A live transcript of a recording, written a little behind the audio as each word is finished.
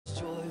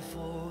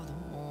for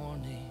the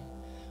morning.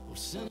 We'll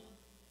send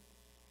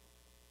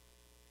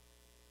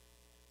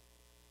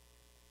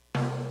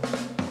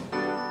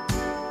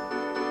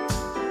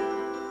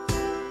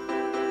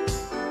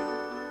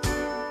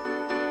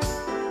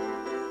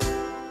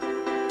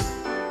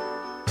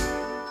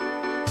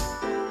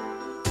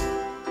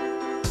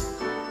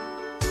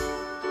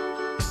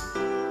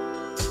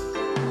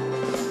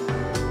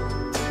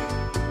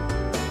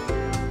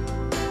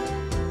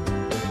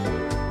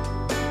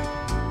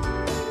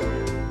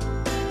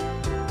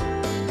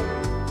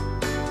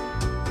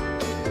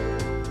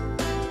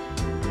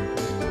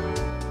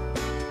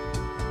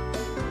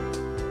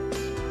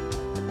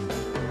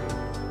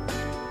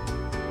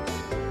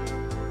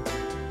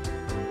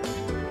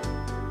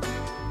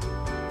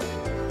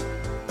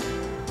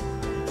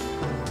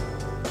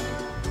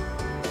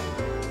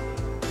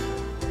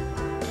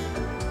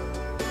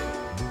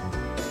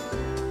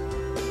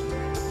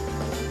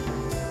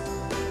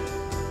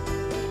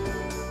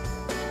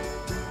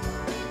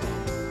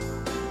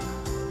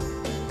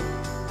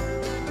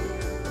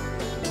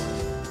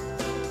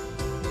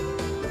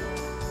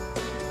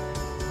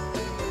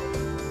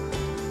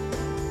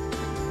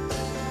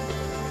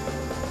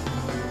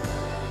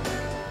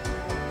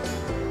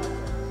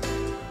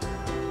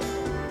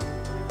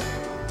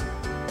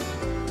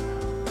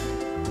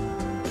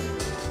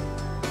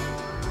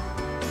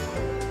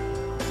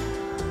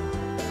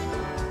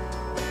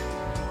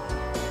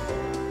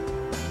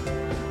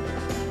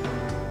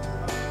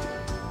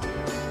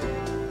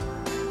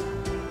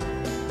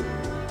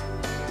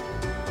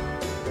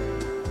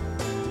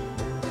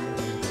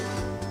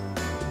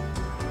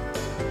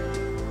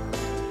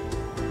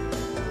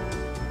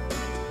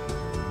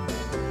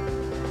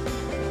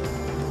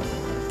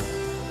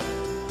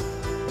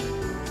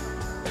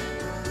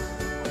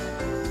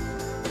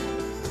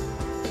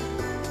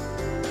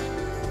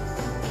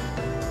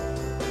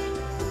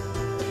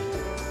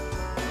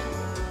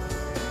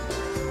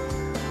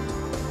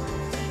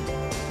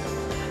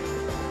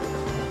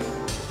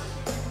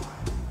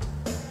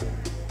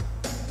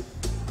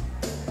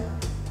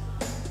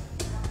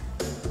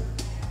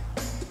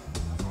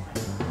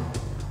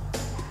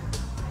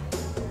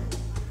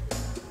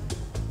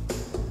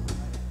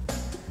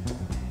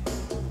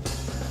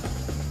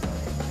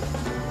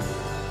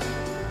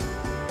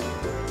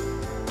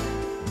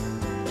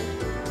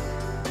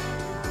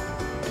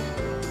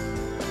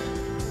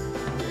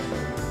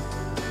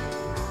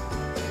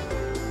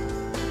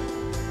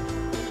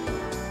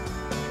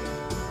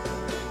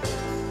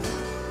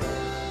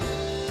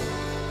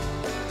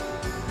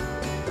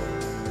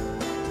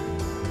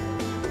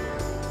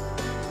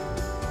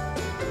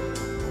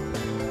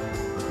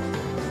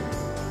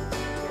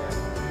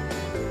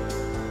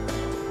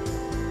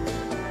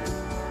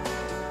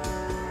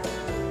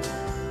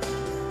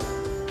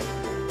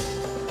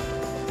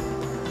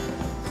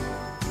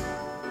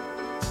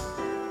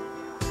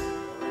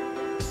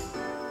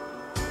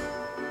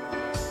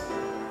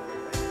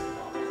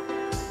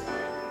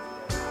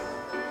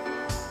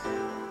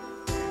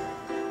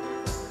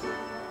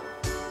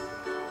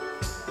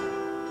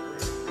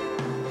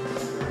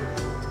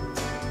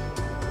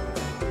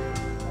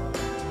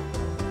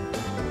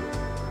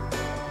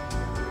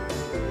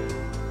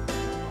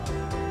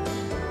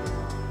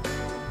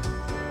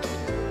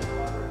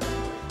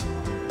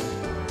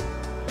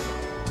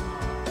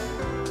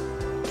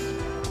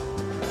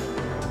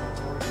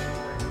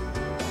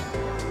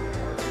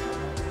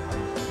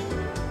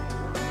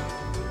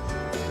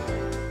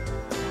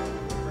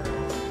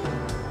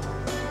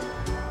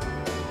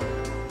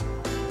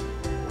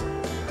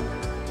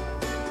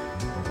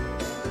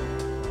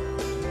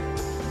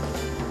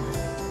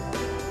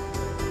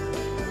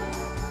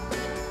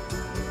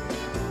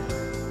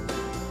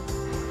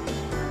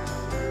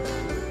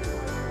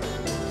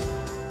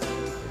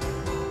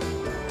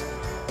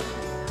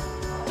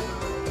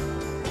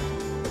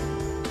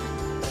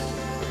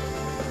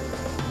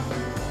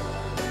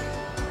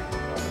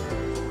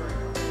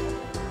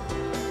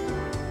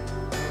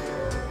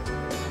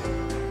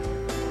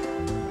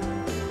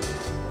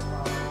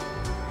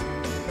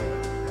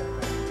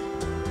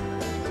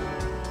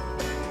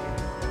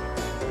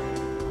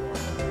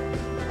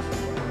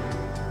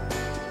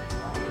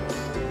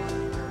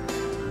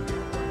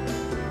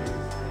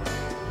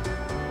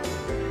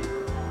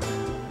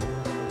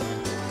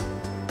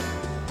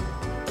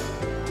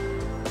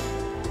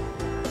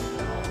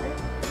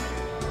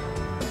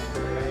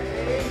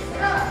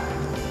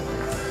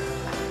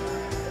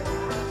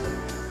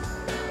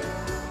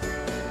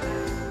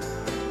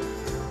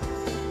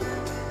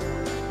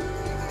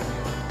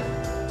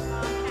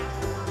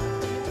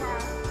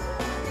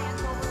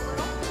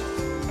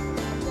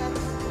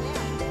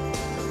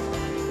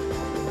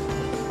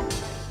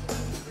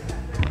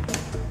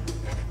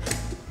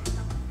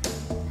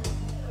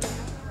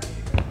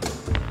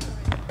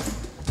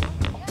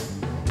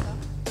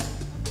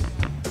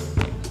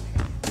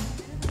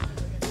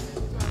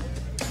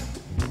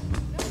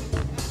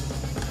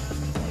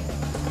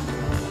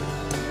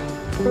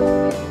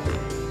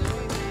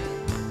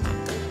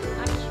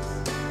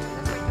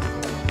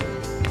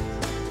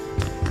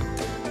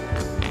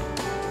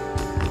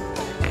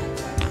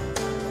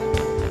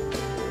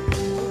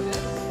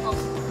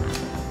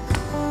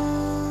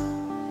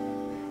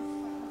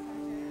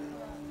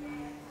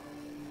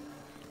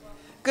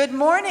Good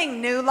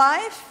morning, New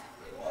Life.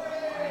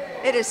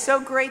 It is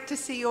so great to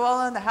see you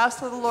all in the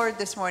house of the Lord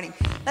this morning.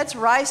 Let's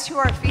rise to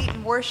our feet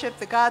and worship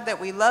the God that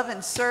we love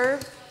and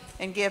serve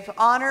and give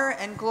honor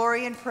and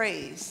glory and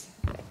praise.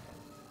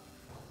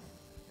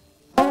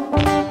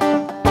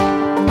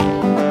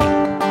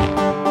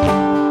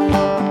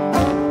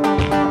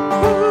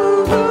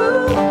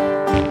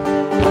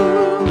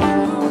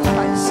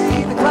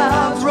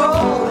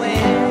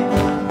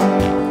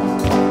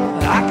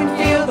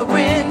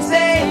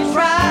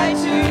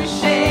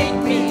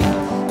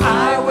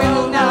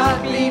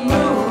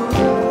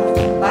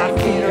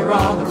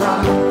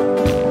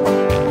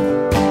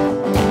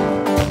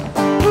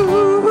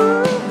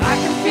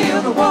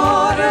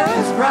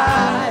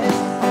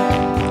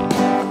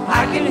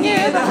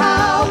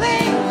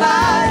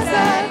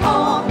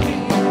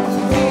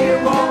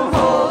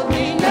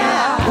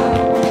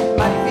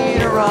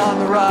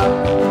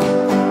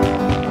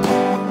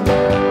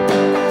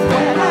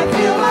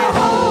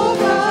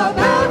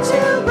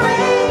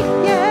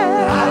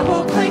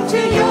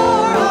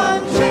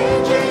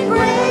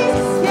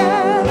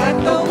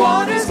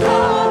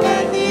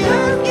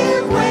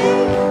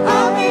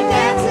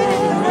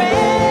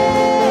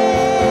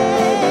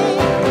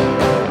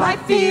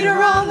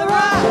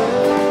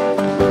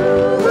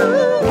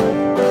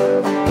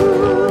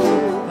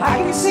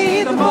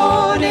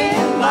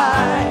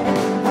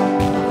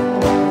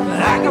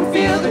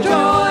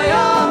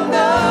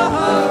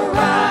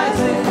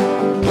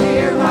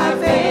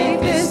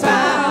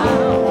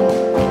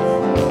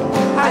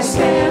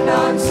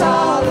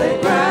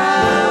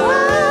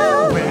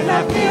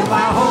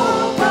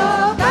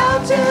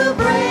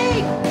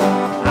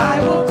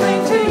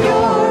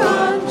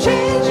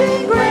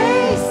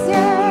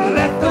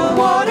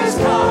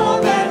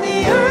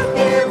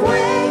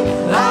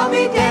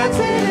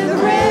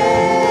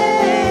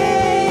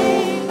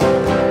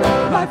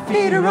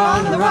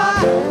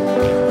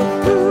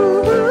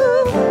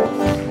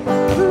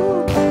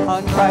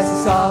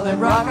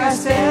 Rock I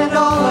stand,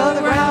 all of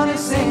the ground is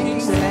sinking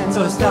sand.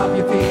 So stop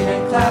your feet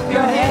and clap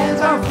your hands,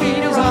 our feet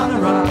is on the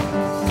rock.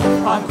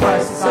 On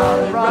Christ's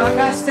solid rock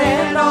I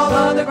stand, all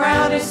of the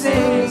ground is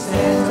sinking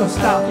sand. So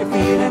stop your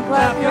feet and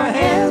clap your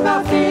hands,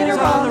 my feet are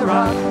on the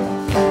rock.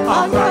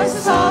 On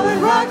Christ's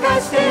solid rock I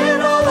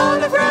stand, all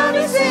of the ground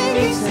is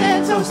sinking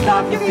sand. So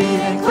stop your feet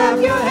and clap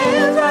your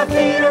hands, my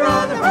feet are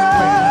on the rock.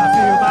 When I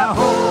feel my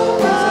hope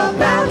is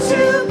about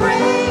to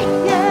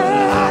break,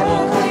 yeah, I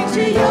will cling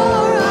to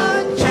your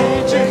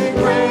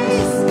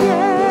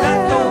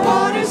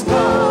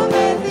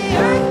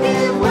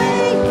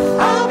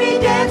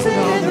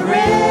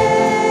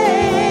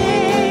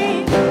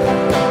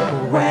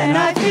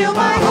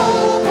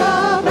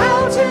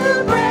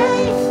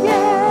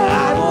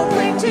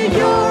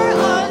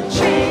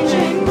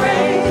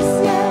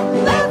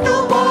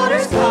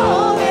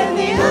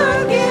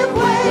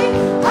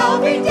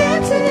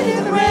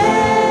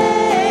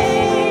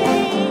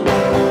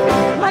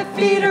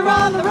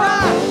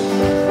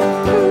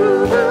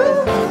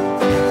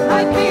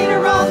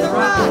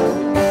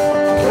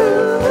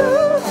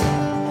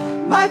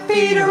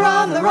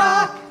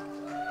rock.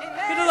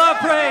 Give the Lord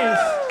praise.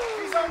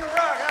 He's on the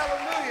rock.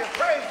 Hallelujah.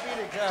 Praise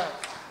be to God.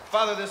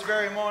 Father, this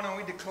very morning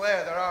we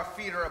declare that our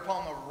feet are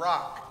upon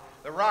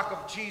the rock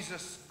of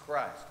Jesus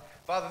Christ.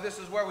 Father, this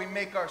is where we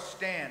make our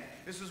stand.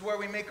 This is where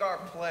we make our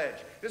pledge.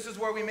 This is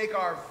where we make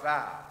our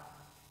vow.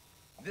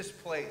 This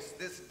place,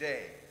 this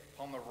day,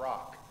 upon the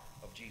rock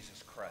of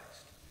Jesus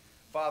Christ.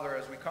 Father,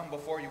 as we come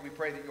before you, we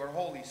pray that your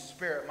Holy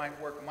Spirit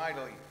might work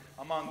mightily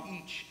among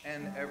each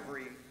and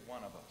every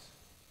one of us.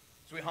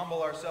 As we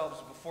humble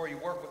ourselves before you,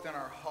 work within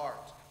our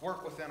hearts,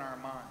 work within our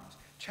minds,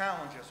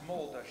 challenge us,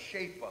 mold us,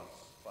 shape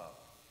us, Father.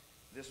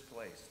 This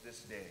place,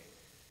 this day,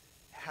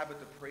 inhabit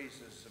the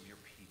praises of your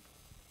people.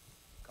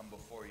 Come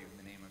before you in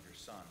the name of your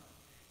Son.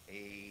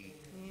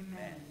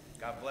 Amen.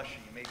 God bless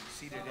you. You may be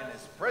seated in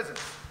his presence.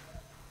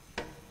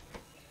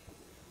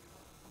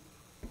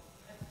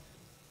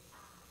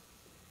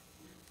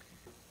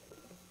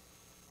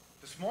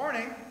 This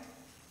morning,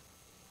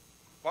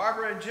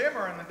 Barbara and Jim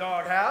are in the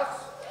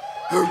doghouse.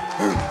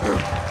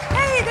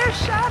 Hey, there's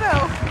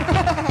Shadow.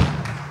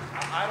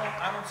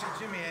 I don't see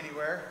Jimmy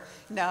anywhere.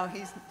 No,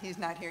 he's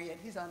not here yet.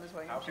 He's on his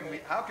way. How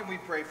can we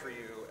pray for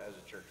you as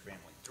a church family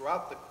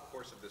throughout the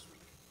course of this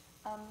week?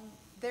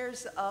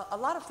 There's a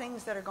lot of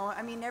things that are going.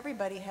 I mean,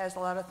 everybody has a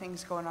lot of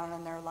things going on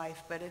in their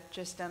life, but it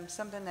just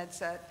something that's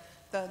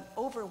the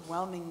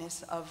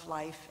overwhelmingness of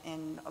life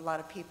in a lot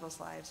of people's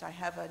lives. I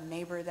have a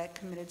neighbor that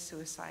committed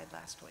suicide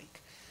last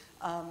week.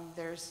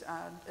 There's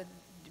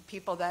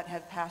people that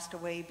have passed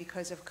away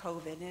because of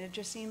COVID, and it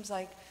just seems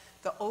like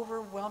the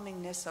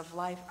overwhelmingness of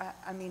life.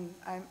 I mean,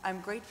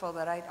 I'm grateful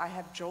that I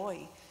have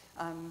joy.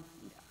 I'm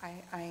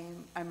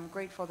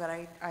grateful that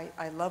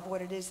I love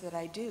what it is that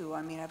I do.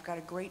 I mean, I've got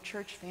a great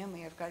church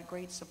family. I've got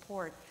great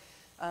support.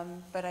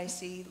 But I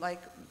see,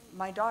 like,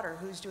 my daughter,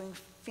 who's doing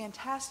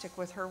fantastic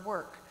with her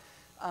work,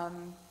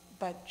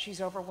 but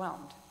she's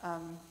overwhelmed.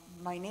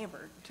 My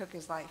neighbor took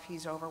his life.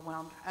 He's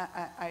overwhelmed.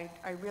 I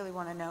really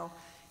want to know,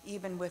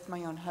 even with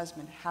my own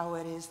husband, how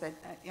it is that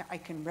I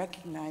can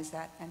recognize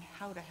that and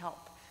how to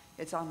help.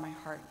 It's on my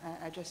heart.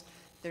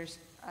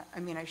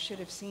 I should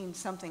have seen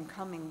something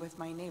coming with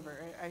my neighbor.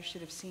 I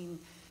should have seen,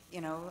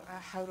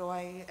 how do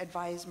I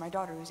advise my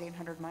daughter who's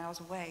 800 miles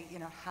away?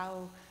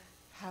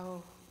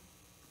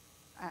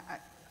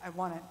 I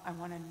want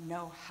to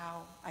know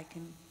how I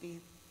can be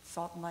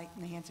salt and light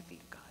in the hands and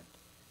feet of God.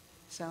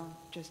 So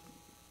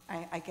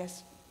I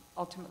guess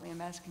ultimately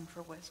I'm asking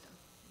for wisdom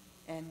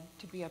and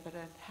to be able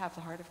to have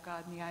the heart of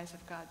God and the eyes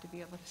of God to be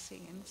able to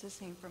see. And it's the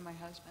same for my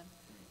husband.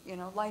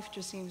 Life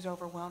just seems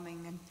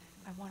overwhelming and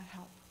I want to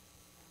help.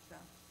 So.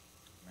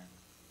 Amen.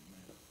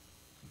 Amen.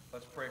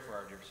 Let's pray for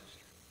our dear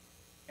sister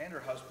and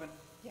her husband,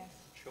 Yes.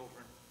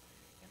 children,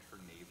 and her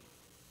neighbor.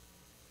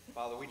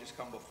 Father, we just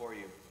come before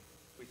you.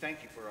 We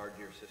thank you for our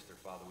dear sister,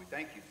 Father. We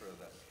thank you for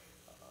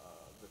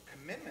the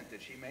commitment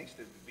that she makes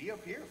to be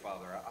up here,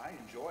 Father. I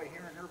enjoy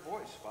hearing her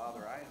voice,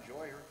 Father. I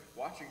enjoy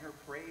watching her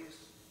praise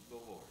the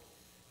Lord.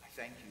 I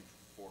thank you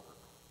for her.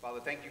 Father,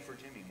 thank you for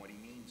Jimmy and what he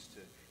means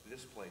to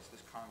this place,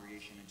 this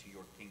congregation, and to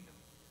your kingdom.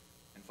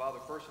 And Father,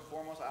 first and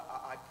foremost,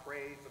 I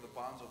pray for the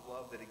bonds of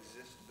love that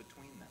exist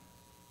between them,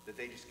 that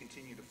they just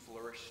continue to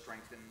flourish,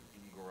 strengthen,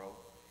 and grow.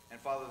 And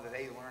Father, that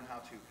they learn how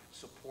to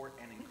support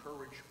and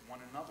encourage one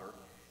another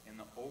in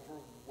the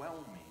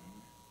overwhelming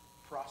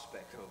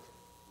prospect of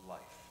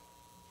life.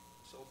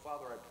 So,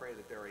 Father, I pray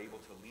that they're able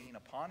to lean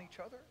upon each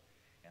other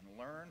and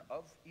learn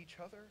of each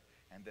other,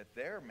 and that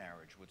their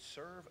marriage would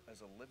serve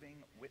as a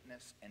living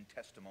witness and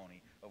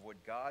testimony of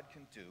what God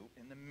can do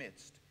in the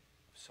midst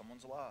of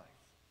someone's life.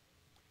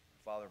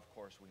 Father, of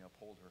course, we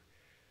uphold her,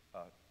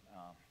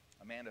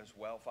 Amanda as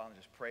well. Father,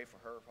 just pray for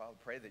her. Father,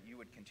 pray that you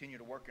would continue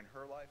to work in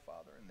her life,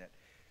 Father, and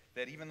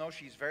that even though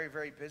she's very,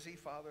 very busy,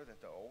 Father,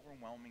 that the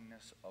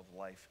overwhelmingness of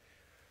life,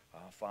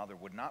 Father,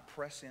 would not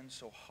press in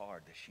so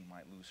hard that she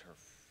might lose her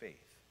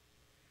faith.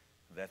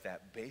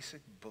 That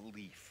basic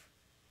belief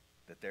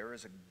that there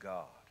is a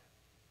God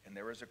and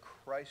there is a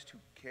Christ who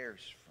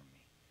cares for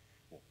me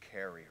will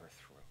carry her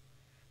through.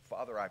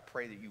 Father, I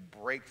pray that you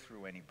break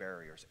through any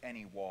barriers,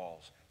 any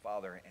walls,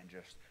 Father, and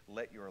just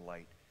let your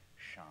light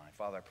shine.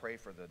 Father, I pray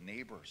for the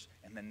neighbors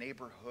and the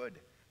neighborhood,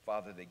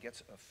 Father, that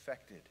gets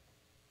affected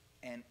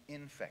and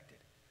infected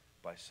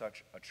by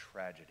such a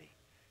tragedy.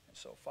 And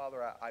so,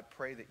 Father, I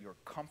pray that your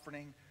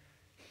comforting,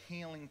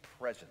 healing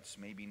presence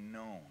may be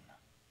known.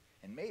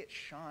 And may it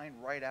shine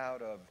right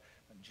out of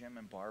Jim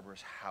and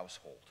Barbara's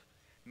household.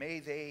 May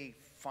they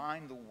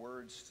find the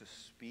words to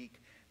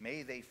speak.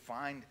 May they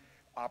find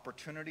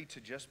opportunity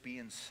to just be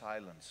in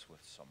silence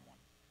with someone.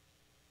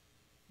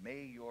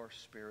 May your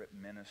Spirit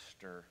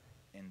minister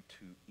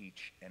into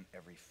each and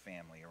every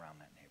family around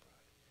that neighborhood.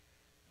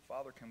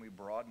 Father, can we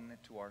broaden it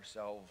to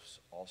ourselves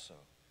also?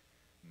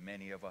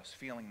 Many of us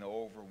feeling the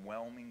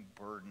overwhelming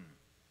burden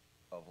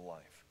of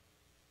life,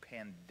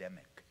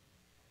 pandemic,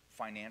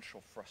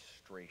 financial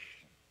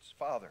frustrations.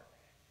 Father,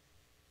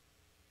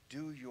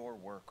 do your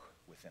work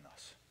within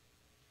us.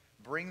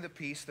 Bring the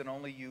peace that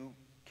only you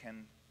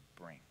can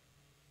bring.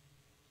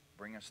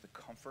 Bring us the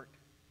comfort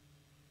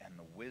and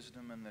the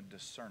wisdom and the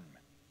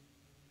discernment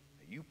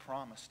that you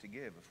promise to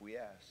give if we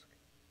ask.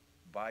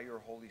 By your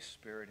Holy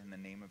Spirit, in the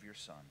name of your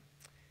Son.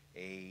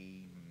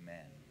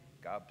 Amen.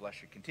 God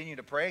bless you. Continue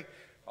to pray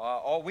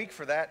all week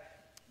for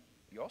that.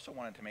 You also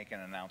wanted to make an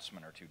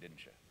announcement or two,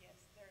 didn't you?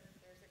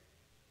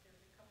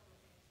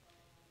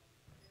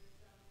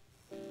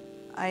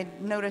 I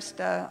noticed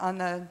on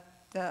the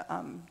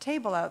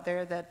table out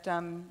there that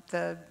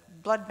the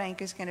blood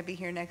bank is going to be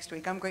here next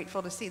week. I'm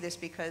grateful to see this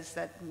because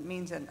that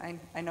means that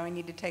I know I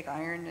need to take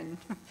iron and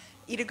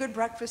eat a good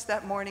breakfast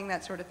that morning,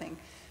 that sort of thing.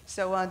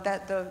 So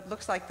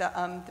looks like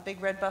the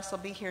big red bus will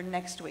be here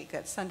next week.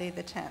 That's Sunday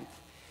the 10th.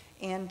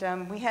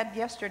 And we had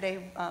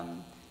yesterday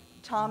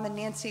Tom and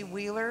Nancy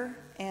Wheeler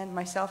and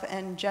myself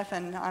and Jeff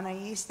and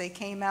Anais, they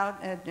came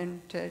out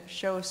and to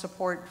show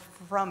support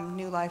from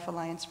New Life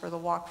Alliance for the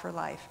Walk for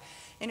Life.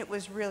 And it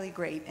was really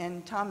great.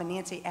 And Tom and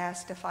Nancy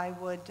asked if I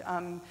would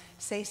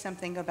say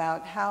something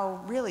about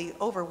how really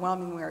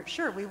overwhelming we are.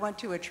 Sure, we went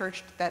to a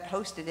church that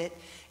hosted it,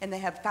 and they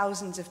have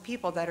thousands of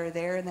people that are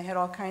there, and they had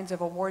all kinds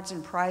of awards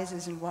and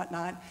prizes and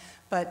whatnot.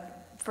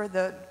 But for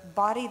the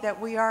body that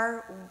we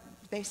are,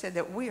 they said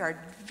that we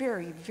are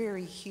very,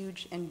 very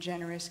huge and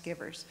generous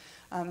givers.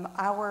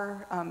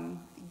 Our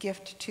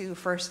gift to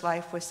First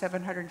Life was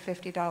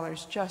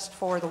 $750 just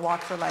for the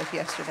Walk for Life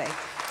yesterday.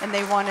 And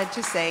they wanted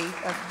to say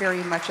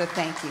very much a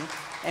thank you.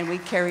 And we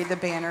carried the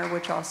banner,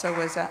 which also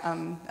was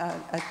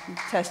a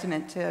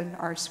testament to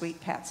our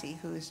sweet Patsy,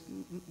 who's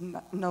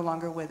no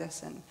longer with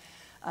us.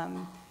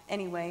 And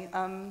anyway,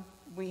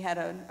 we had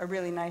a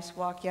really nice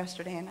walk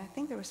yesterday, and I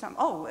think there was some,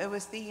 it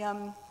was the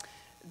end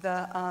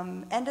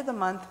of the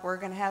month. We're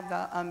going to have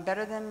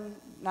the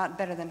not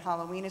better than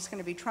Halloween. It's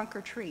going to be trunk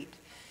or treat.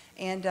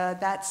 And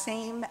that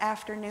same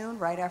afternoon,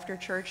 right after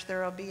church,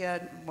 there will be a,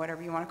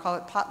 whatever you want to call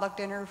it, potluck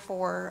dinner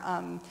for,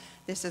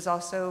 this is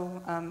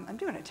also, I'm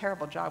doing a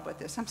terrible job with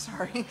this, I'm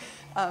sorry.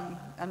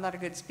 I'm not a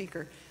good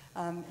speaker.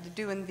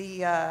 doing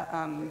the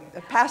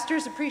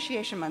Pastor's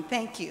Appreciation Month.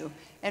 Thank you.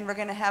 And we're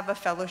going to have a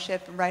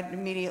fellowship right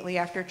immediately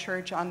after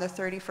church on the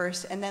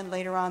 31st, and then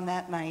later on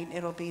that night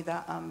it'll be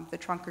the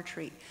trunk or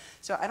treat.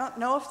 So I don't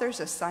know if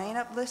there's a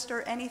sign-up list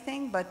or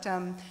anything, but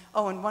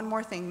oh, and one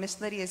more thing, Miss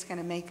Lydia is going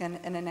to make an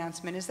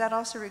announcement. Is that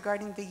also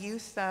regarding the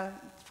youth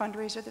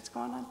fundraiser that's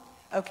going on?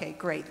 Okay,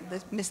 great.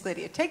 Miss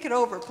Lydia, take it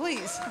over,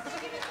 please.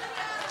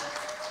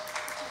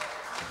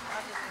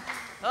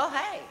 Well,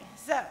 hey,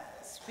 so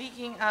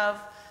speaking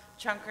of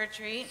trunk or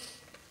treat,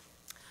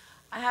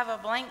 I have a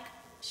blank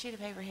sheet of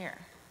paper here.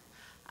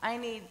 I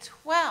need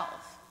 12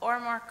 or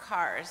more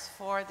cars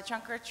for the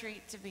trunk or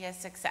treat to be a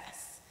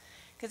success.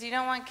 Because you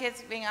don't want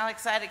kids being all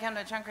excited to come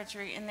to a trunk or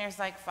treat and there's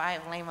like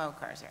 5 lame-o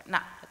cars here.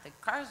 Not that the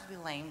cars would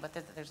be lame, but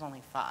there's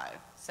only 5.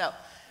 So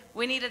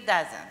we need a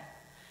dozen.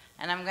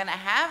 And I'm going to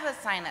have a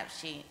sign-up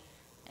sheet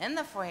in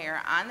the foyer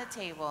on the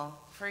table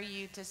for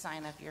you to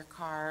sign up your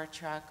car,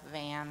 truck,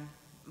 van,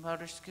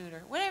 motor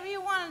scooter, whatever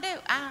you want to do.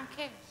 I don't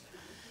care.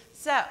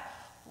 So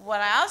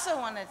what I also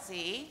want to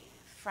see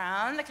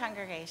from the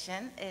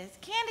congregation is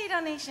candy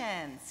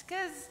donations,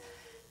 because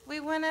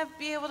we want to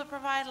be able to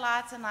provide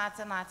lots and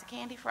lots and lots of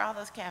candy for all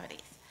those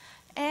cavities.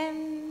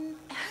 And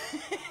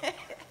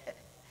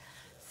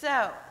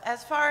so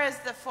as far as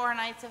the 4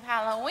 nights of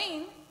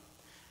Halloween,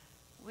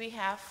 we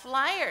have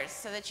flyers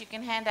so that you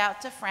can hand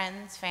out to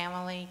friends,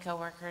 family,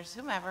 coworkers,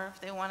 whomever,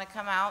 if they want to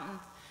come out and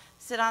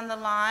sit on the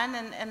lawn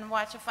and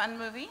watch a fun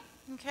movie,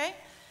 okay?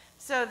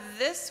 So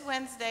this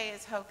Wednesday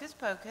is Hocus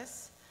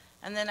Pocus,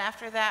 and then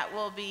after that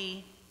will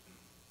be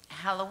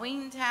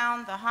Halloween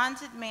Town, the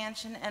Haunted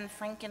Mansion, and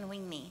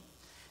Frankenweenie.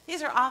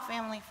 These are all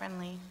family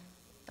friendly,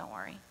 don't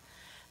worry.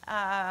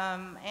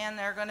 And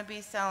they're going to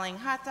be selling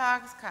hot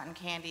dogs, cotton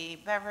candy,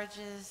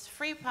 beverages,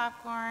 free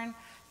popcorn.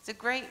 It's a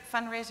great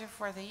fundraiser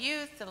for the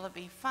youth. It'll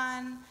be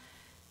fun.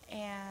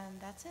 And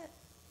that's it.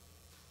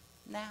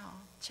 Now,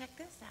 check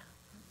this out.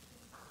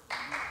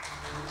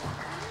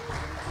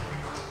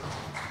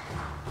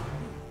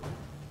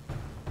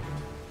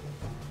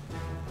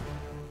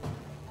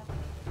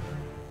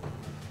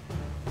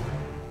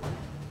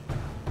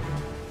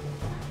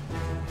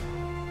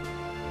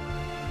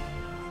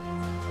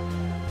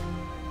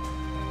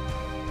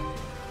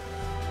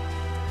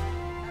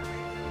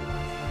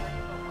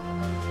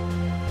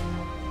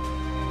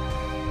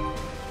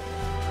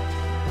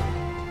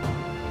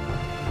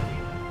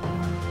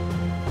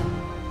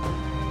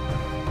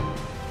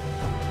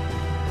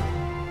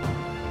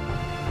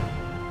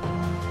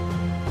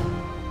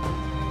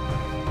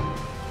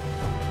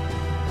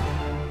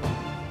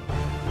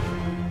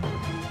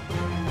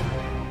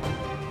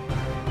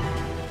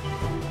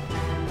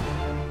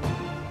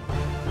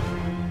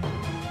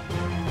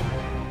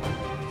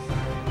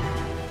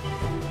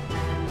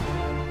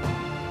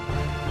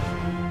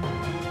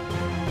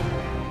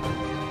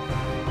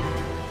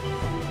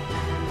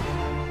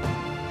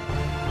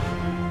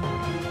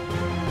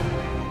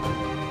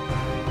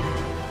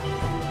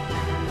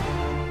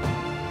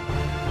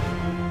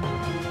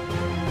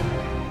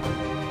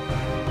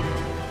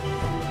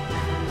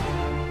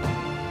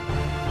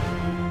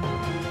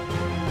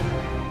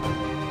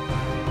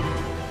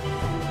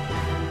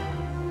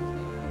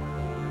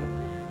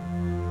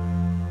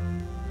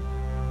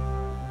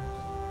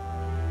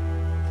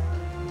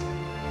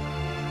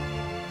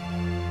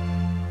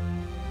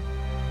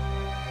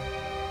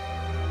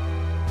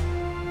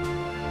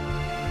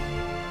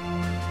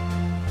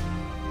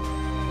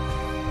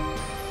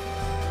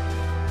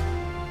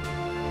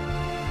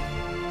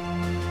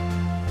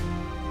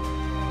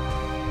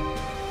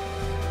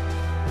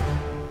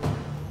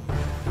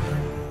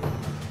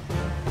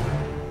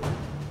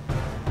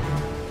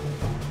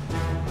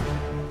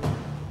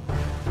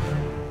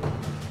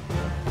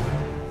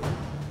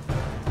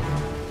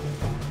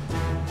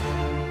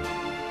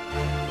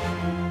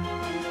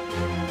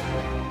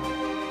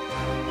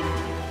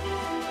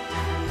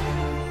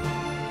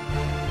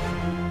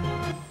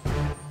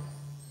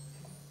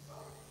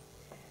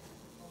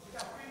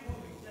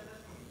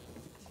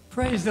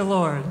 Praise the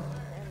Lord.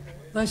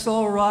 Let's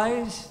all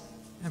rise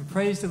and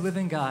praise the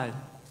living God.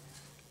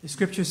 The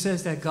scripture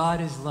says that God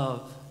is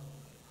love,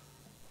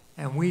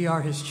 and we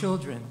are his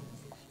children.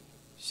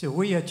 So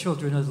we are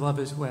children of love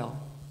as well.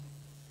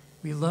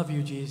 We love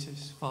you,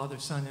 Jesus, Father,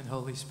 Son, and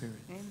Holy Spirit.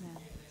 Amen.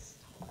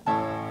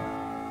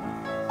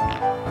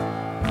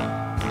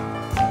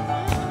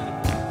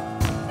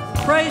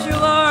 Praise you,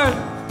 Lord.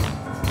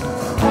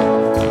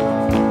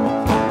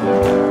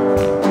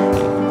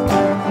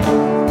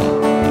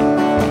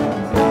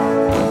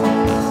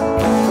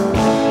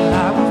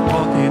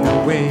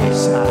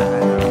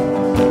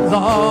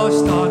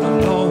 Lost on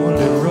a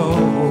lonely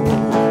road,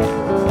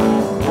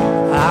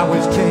 I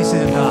was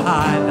chasing the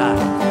high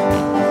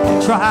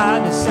life,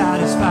 trying to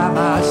satisfy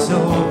my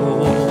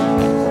soul.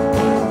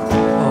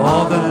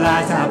 All the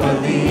lies I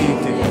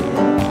believed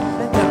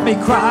in left me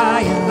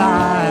crying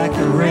like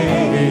the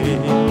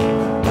rain.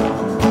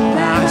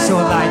 Now I saw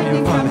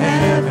lightning from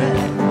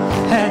heaven,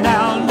 and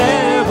I'll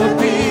never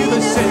be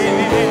the same.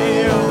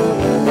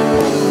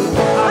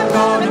 I'm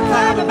gonna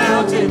climb a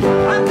mountain,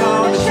 I'm gonna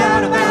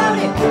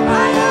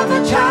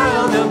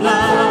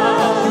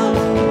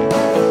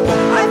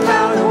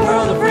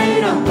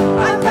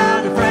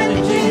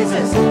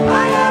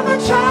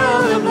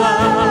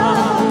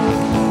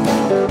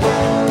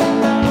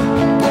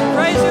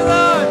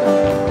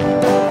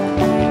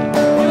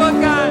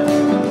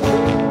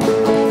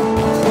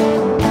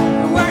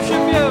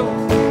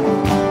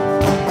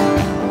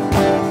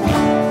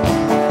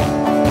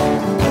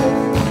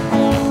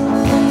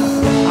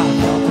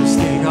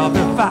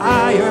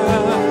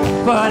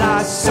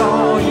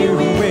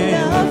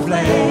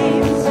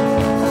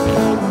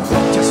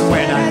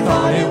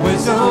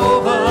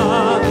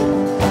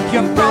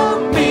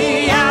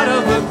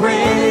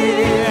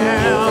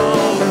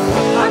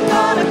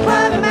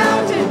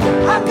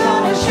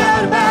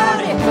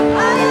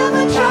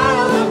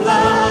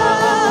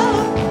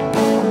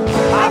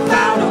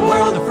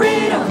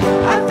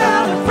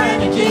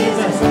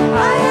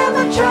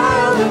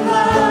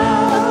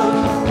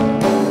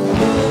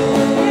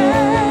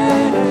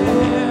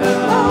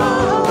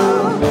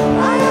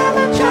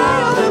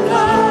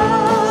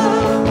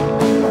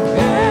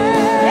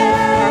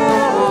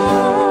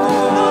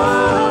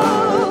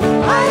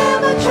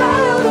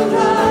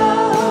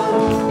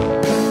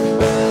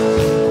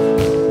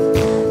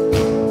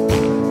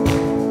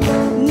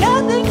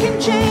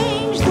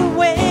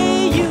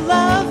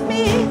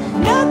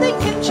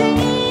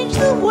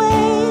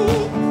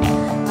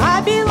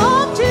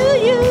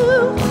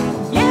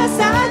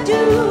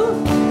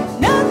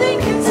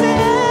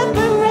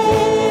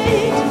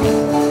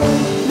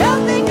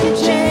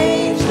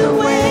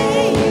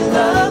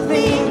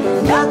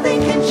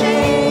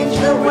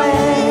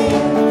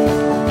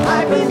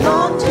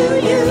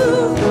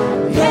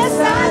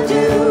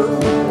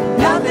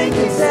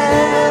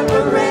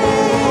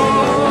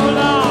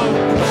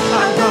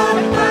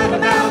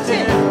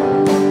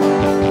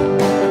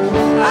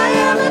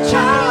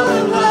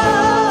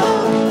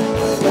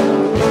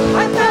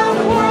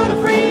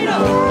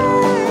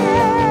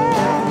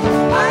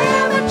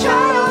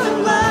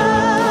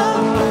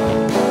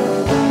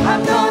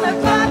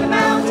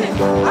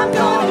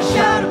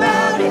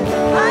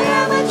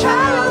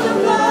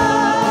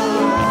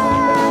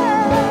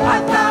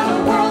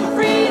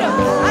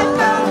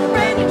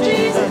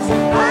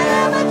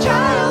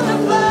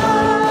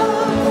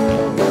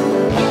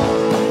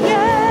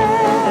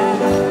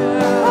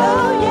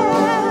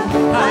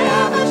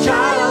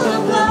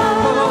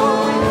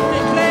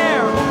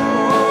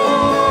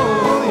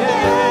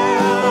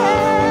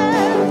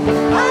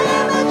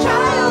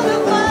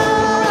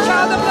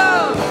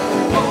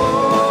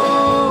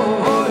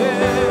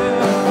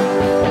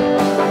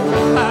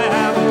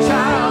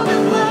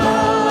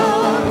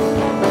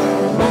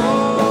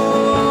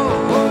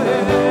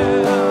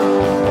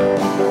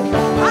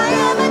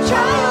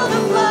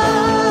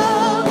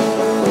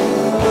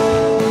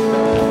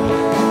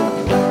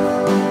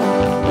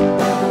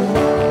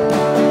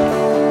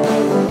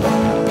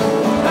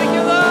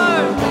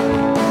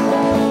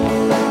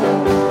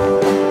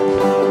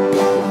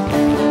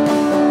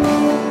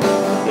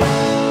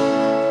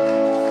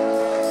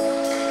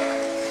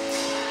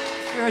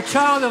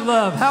Child of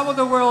love, how will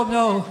the world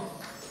know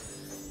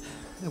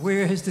that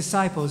we are his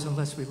disciples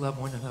unless we love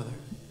one another?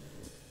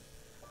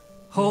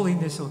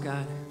 Holiness, oh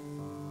God,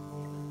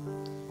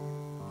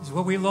 is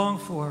what we long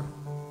for.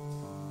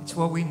 It's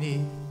what we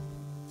need.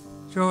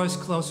 Draw us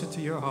closer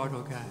to your heart,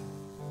 oh God.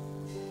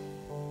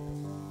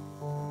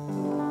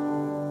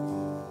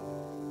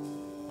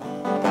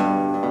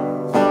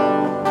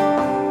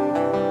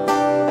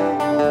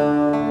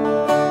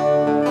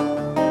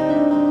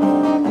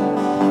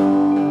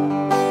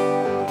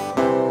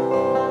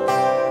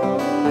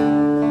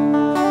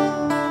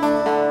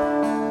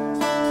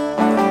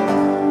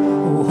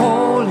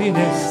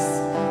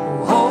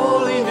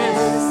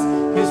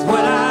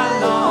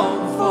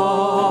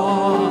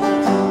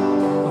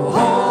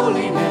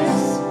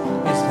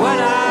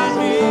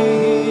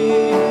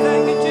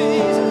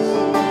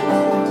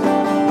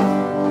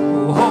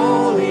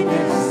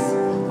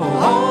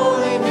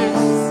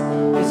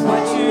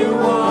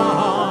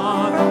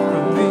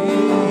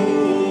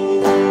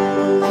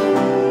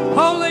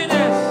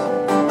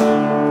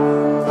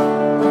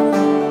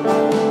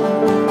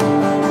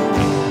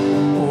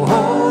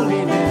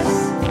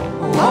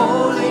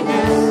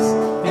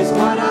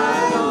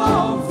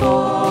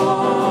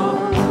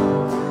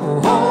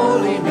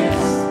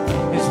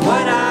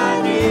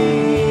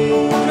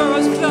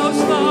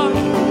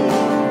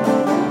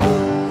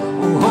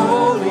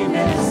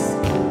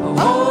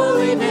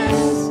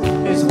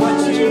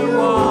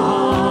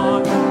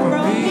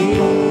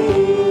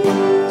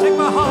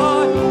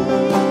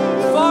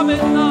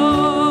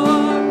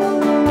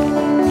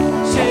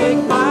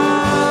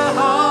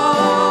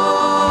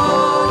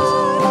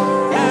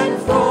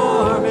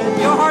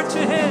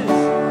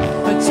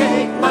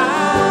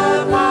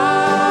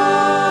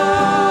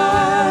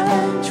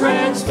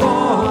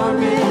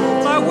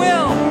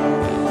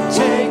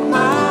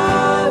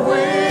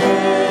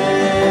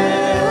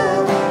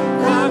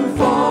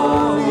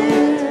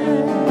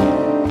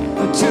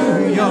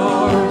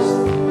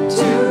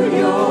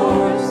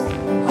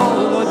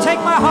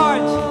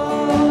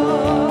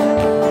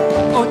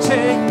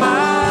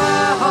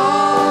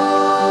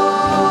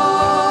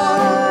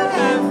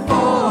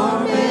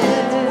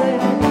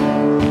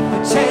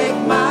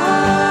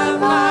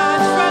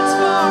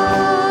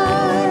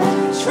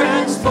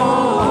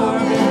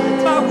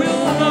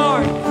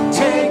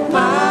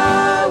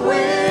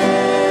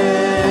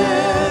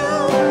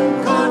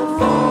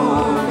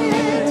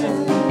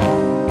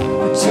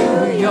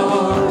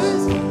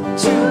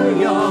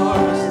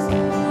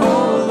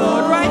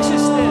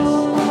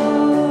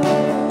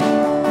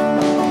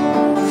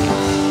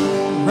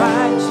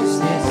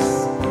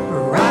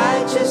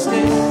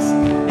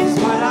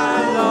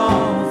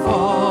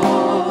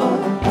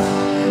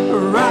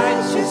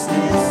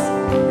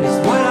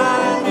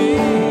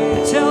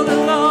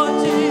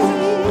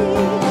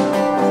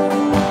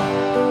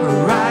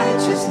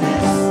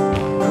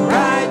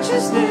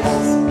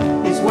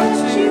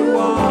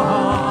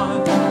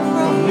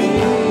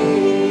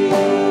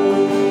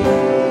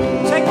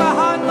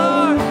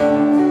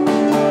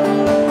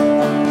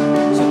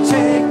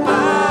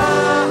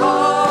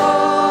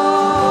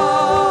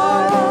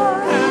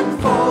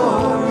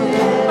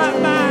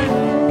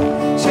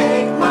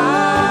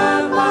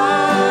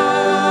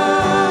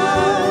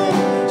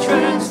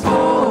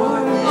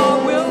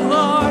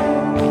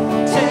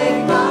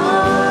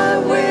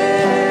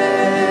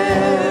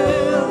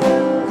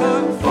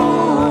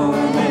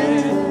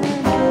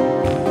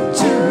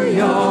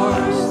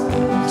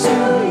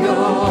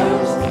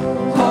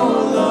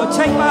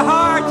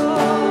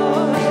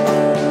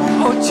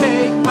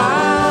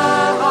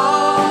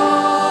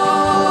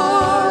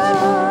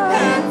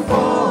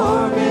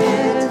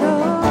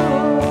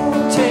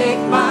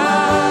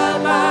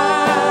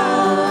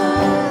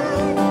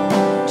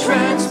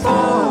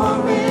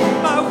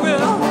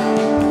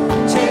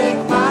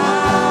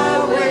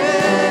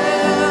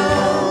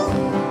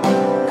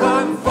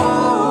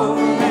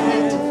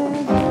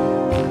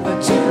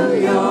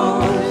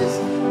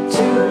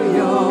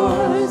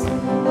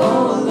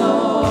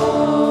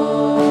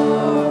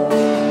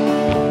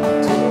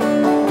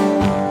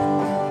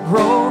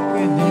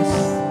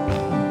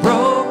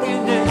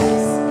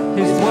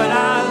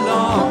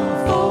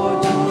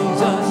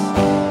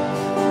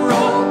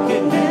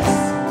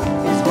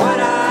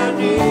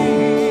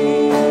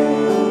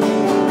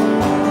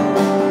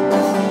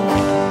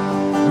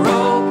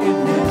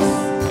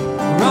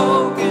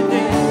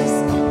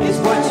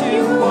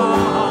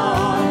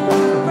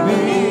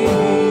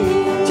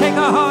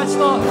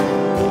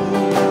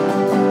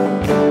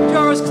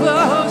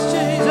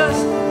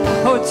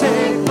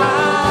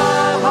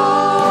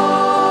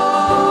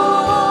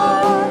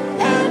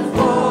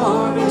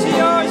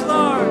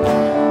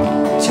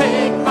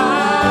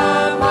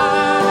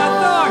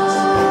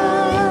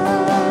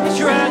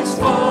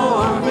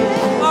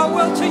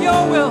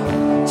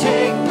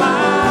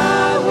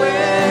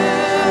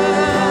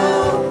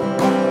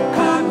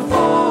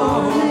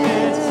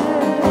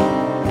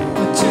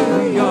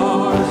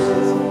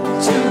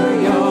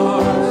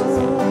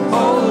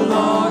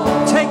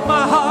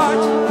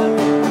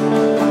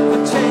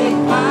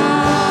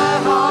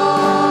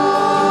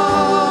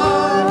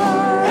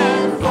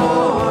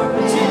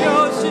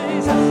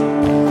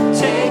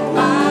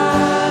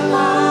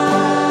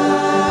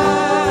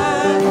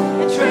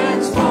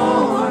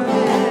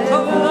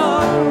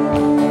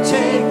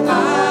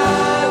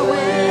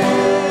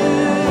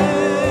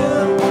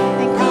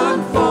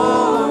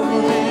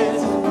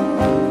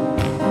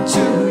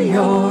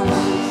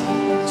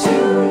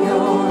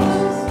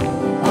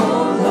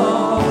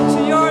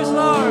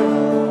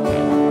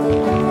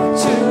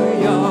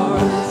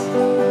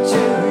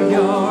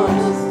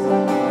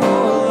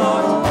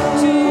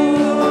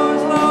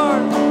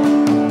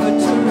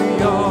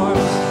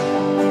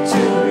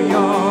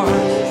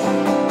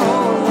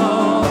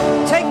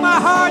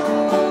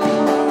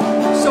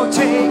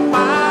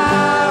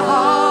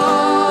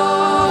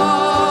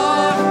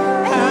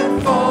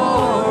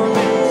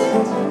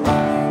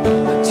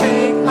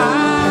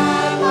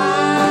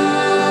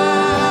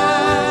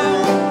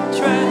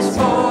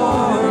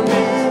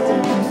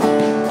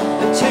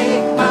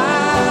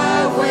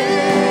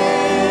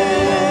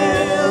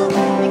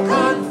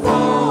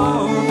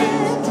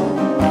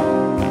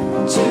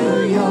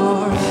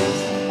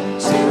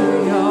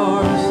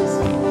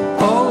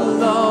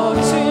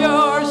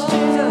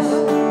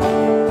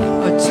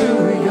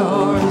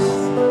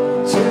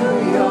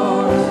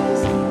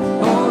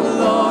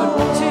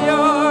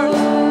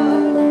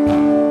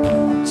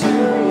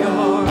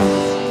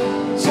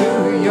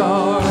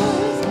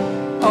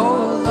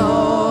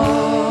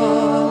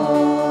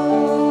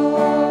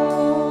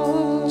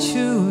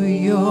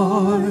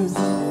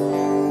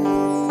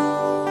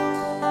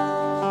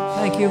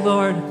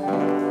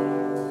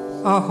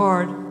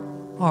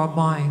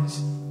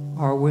 refines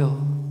our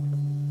will.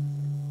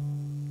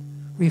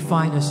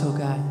 Refine us, O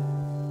God.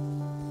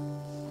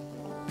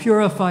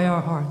 Purify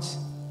our hearts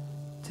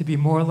to be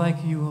more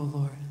like you, O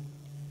Lord,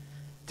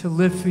 to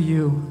live for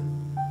you.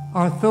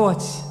 Our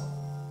thoughts,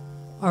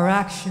 our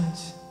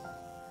actions,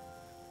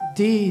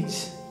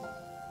 deeds,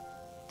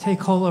 take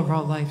hold of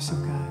our lives, O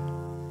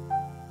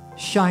God.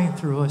 Shine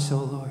through us, O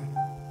Lord,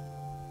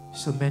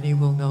 so many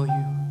will know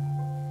you.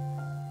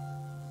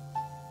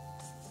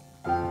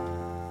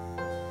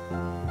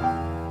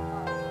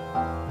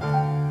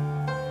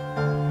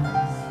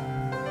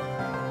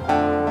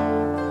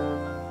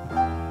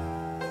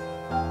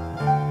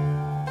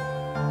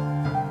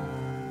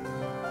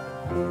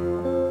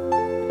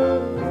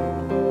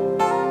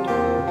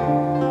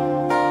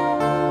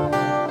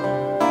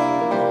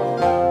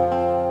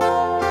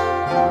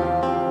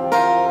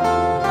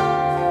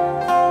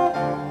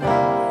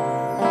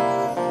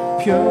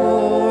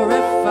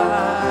 Purify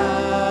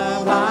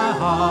my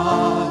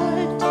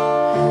heart,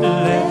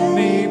 let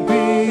me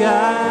be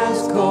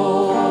as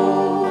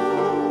gold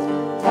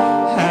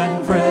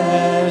and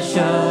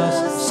precious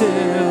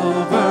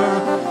silver.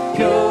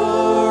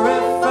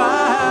 Purify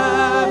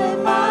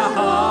my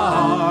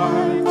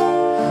heart,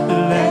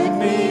 let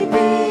me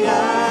be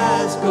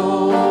as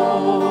gold,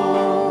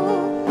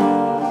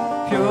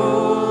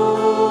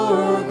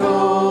 pure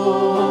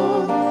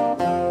gold.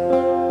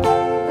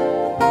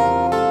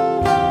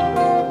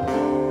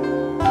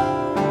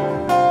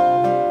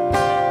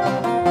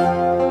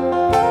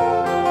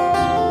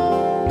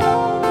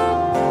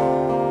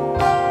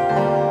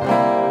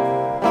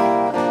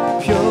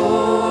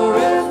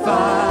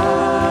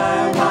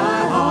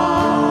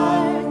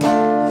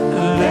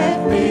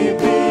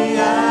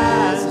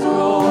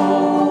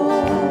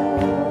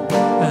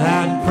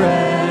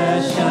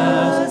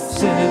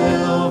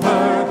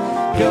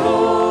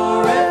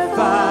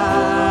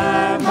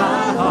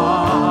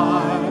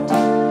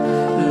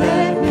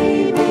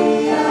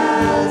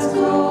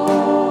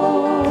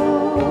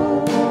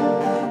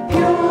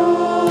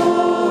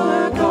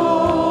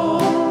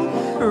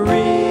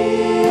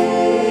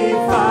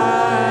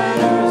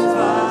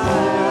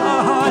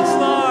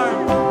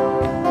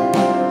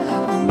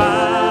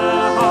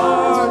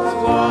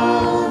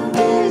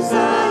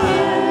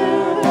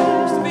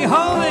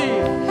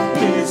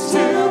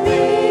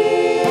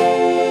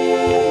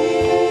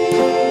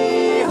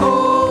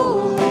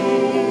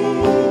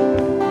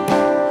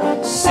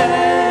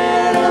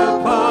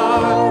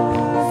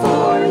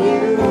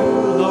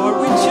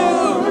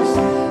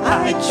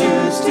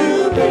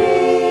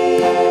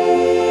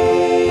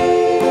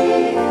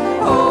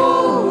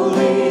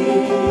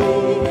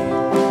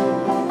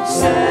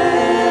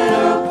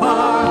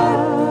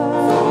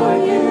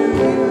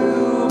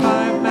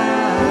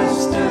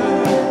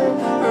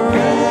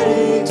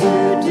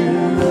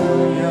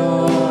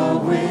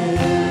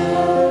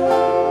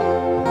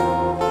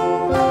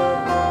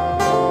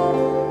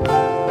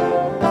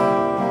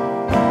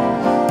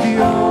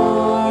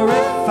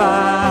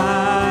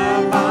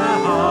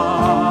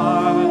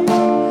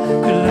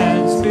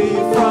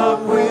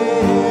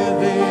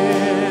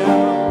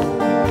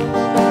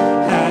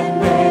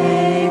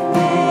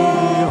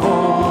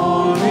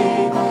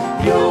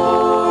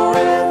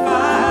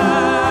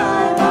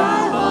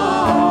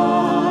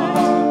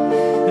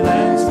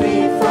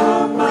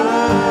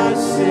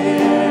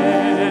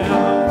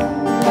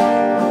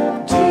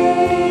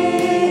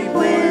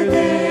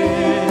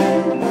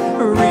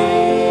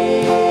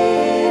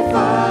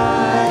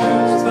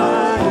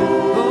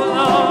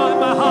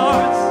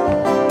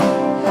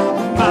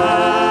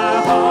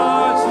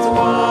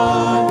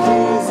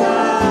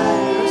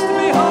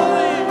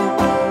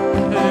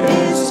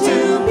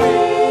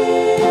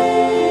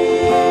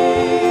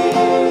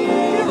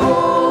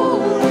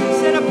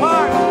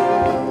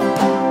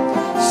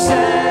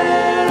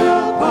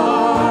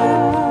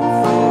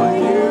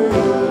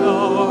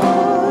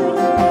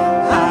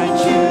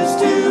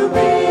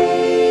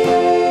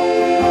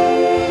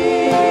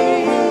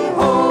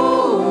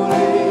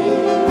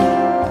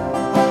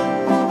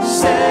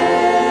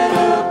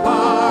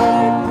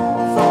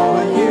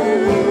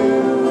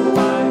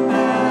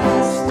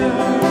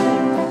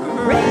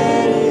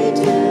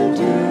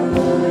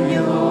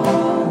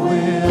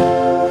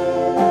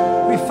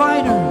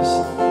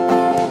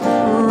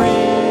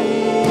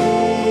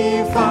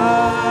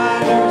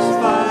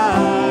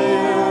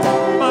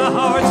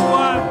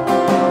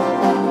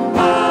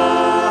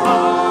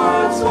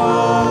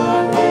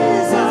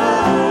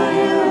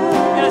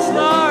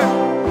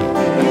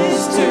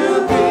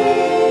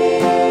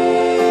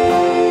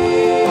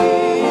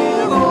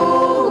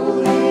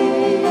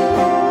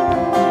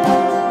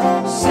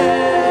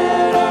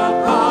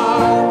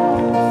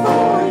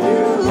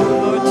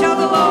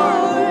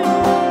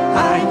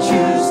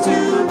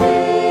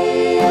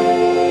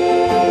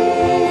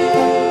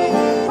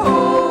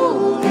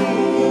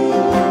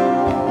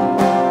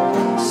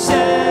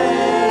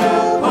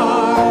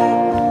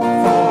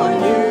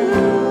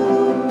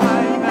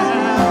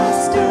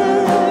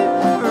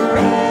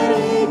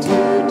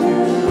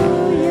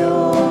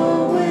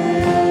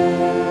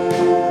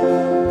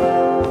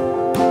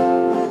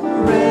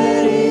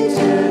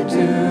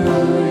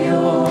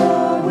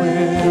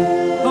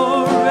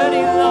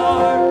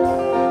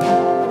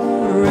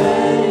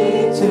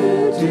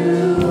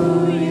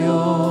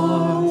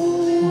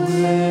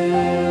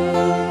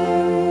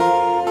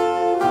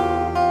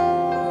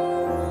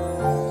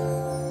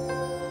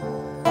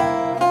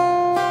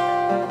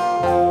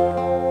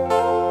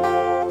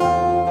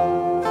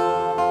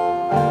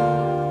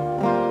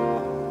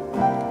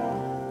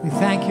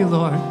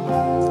 Lord.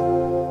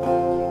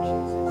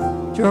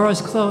 Draw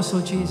us close,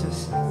 oh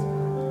Jesus.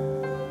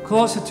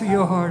 Closer to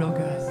your heart, oh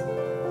God.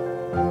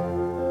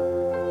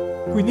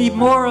 We need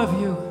more of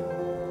you,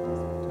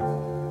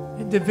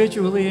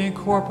 individually and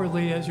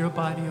corporately as your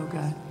body, oh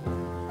God.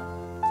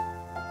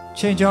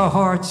 Change our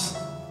hearts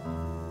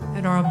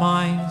and our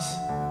minds.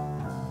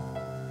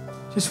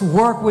 Just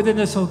work within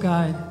us, oh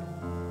God.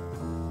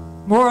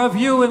 More of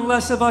you and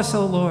less of us,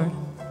 oh Lord.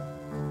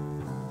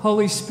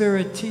 Holy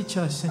Spirit, teach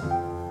us and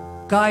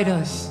guide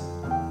us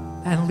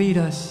and lead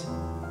us.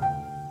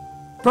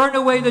 Burn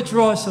away the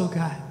dross, oh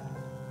God.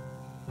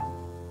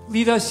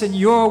 Lead us in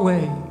your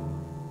way,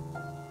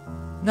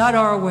 not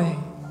our way,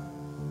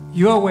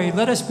 your way.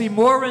 Let us be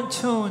more in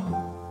tune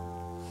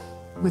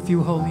with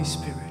you, Holy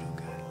Spirit, oh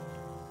God.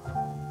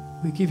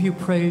 We give you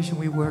praise and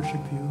we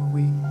worship you.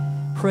 We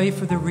pray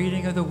for the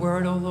reading of the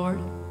word, oh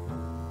Lord.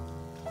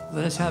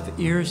 Let us have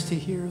ears to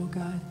hear, oh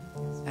God,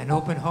 and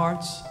open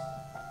hearts.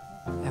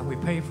 And we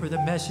pray for the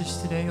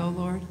message today, oh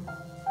Lord,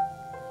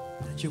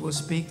 that you will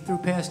speak through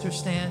Pastor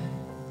Stan,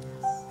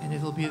 and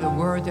it'll be the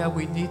word that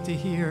we need to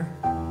hear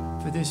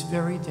for this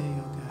very day,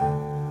 oh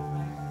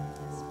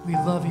God. We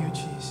love you,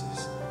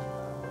 Jesus.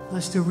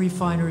 Let's do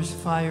Refiner's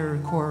Fire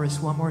chorus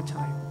one more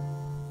time.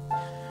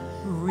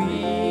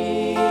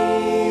 Refiner's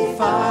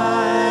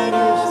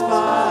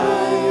fire.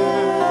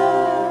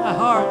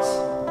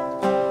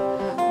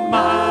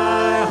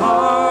 My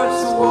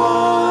heart's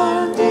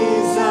one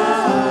desire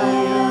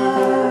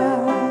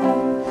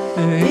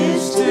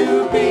is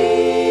to be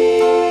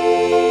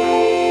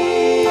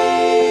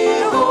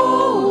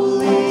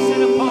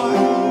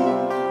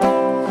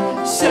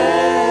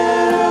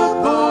set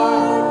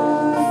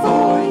apart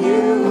for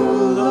you,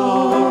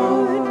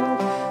 Lord.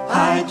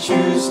 I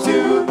choose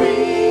to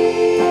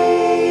be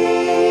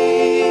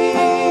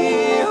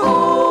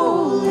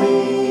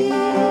holy,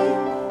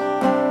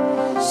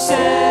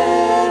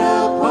 set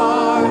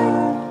apart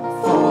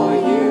for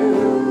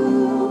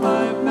you,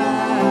 my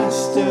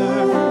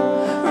Master,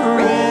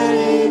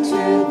 ready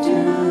to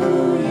do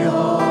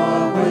your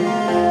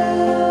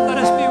will. Let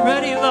us be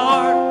ready,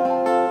 Lord.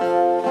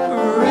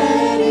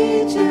 Ready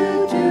to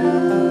do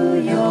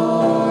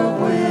your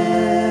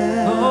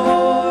will.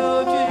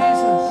 Oh,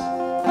 Jesus.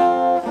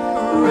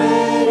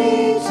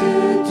 Ready to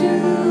do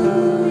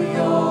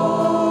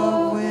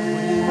your will.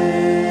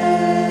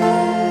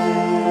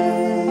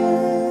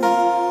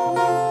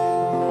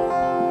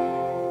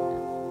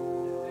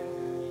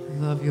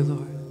 Love you,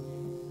 Lord.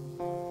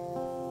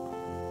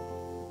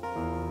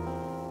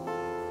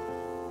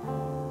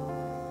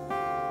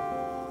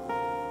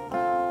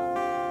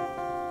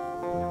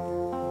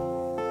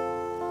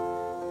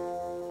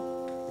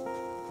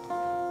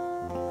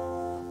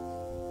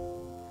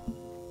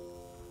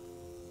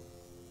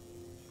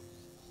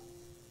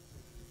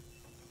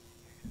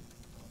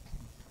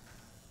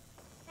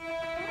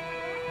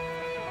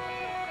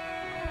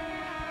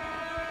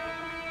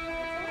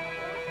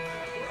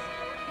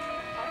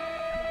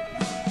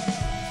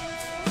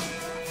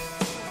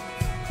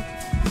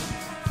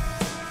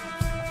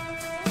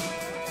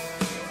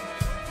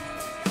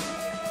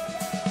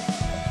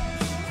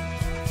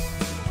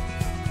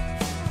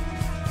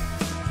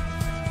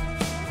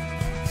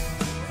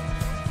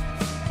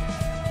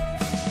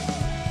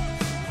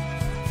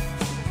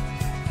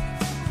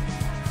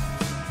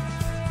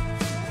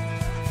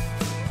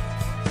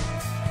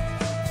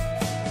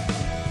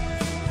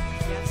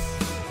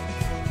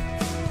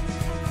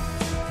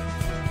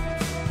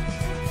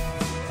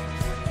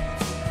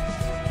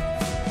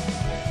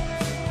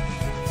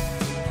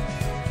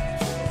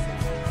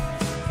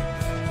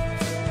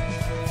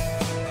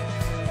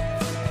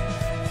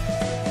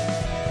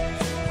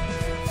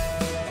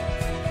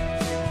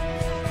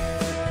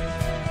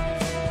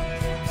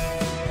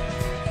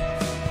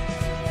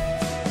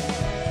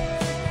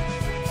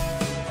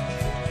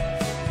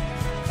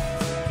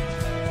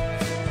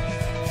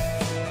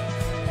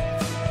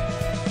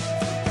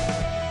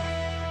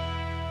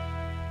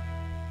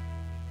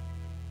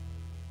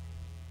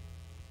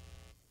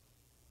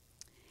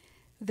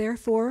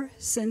 Therefore,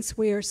 since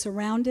we are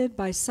surrounded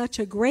by such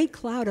a great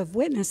cloud of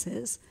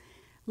witnesses,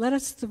 let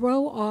us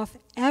throw off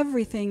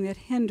everything that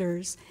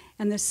hinders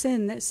and the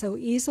sin that so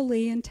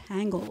easily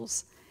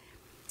entangles.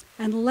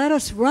 And let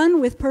us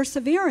run with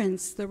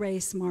perseverance the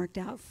race marked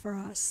out for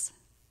us,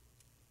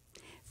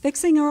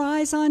 fixing our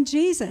eyes on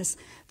Jesus,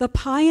 the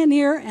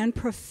pioneer and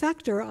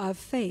perfecter of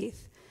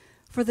faith.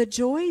 For the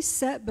joy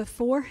set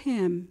before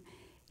him,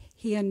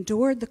 he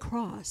endured the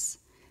cross,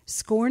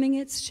 scorning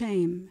its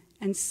shame,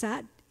 and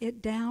sat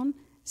down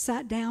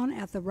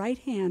at the right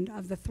hand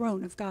of the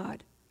throne of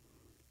God.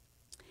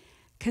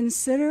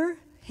 Consider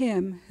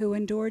him who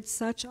endured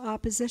such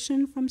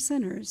opposition from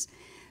sinners,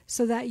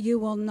 so that you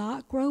will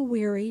not grow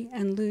weary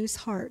and lose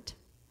heart.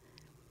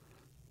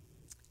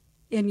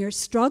 In your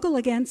struggle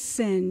against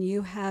sin,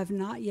 you have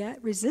not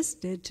yet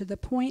resisted to the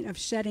point of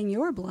shedding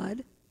your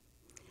blood,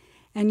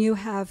 and you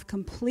have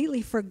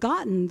completely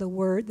forgotten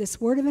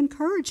this word of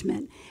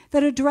encouragement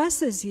that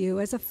addresses you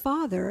as a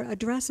father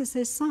addresses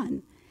his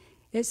son.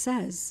 It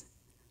says,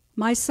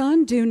 My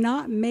son, do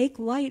not make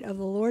light of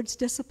the Lord's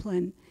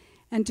discipline,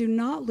 and do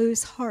not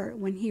lose heart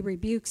when he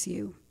rebukes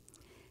you,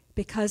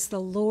 because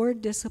the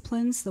Lord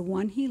disciplines the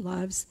one he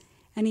loves,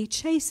 and he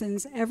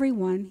chastens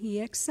everyone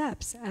he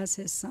accepts as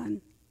his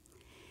son.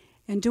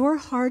 Endure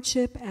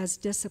hardship as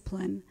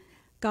discipline.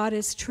 God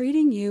is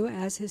treating you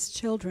as his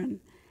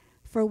children.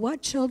 For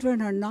what children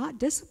are not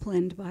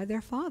disciplined by their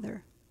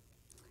father?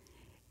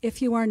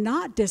 If you are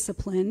not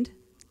disciplined,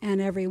 and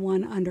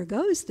everyone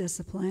undergoes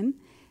discipline,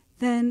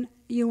 then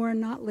you are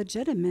not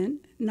legitimate,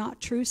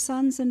 not true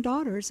sons and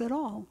daughters at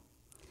all.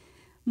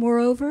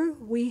 Moreover,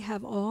 we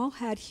have all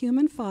had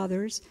human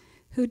fathers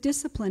who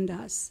disciplined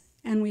us,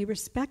 and we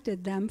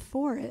respected them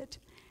for it.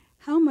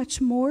 How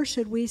much more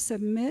should we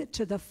submit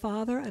to the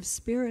Father of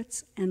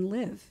spirits and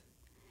live?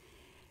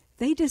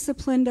 They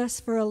disciplined us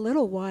for a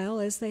little while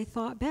as they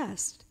thought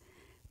best,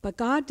 but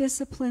God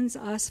disciplines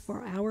us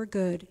for our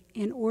good,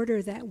 in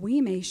order that we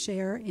may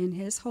share in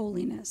his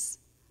holiness.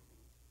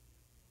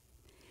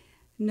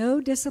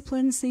 No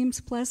discipline seems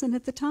pleasant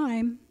at the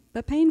time,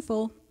 but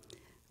painful.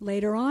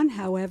 Later on,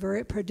 however,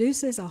 it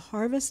produces a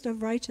harvest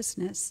of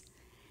righteousness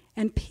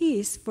and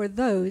peace for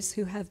those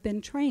who have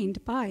been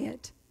trained by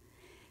it.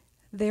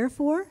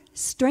 Therefore,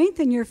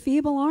 strengthen your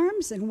feeble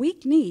arms and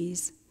weak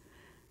knees.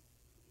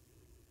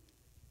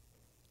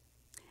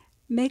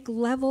 Make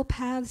level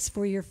paths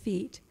for your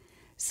feet,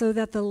 so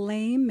that the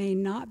lame may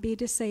not be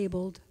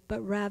disabled,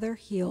 but rather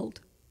healed.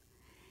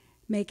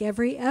 Make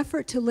every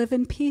effort to live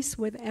in peace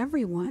with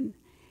everyone,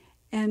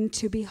 and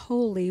to be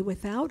holy.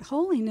 Without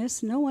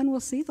holiness, no one will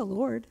see the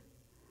Lord.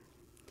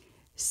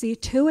 See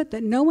to it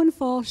that no one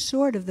falls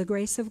short of the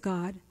grace of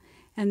God,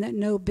 and that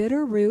no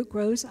bitter root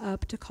grows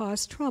up to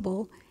cause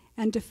trouble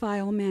and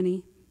defile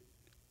many.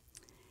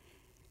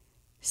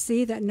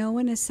 See that no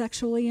one is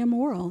sexually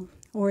immoral,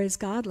 or is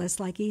godless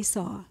like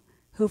Esau,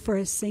 who for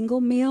a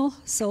single meal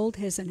sold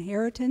his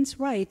inheritance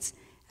rights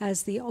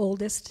as the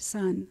oldest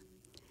son.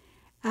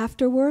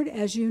 Afterward,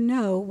 as you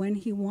know, when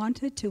he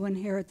wanted to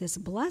inherit this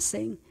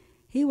blessing,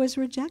 he was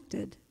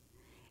rejected.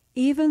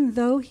 Even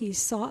though he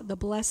sought the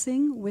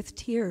blessing with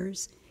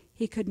tears,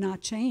 he could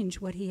not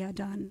change what he had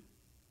done.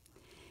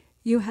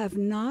 You have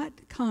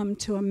not come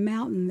to a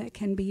mountain that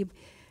can be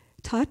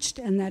touched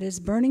and that is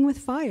burning with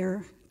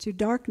fire, to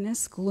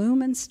darkness, gloom,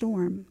 and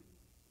storm.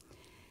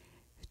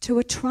 To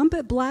a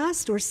trumpet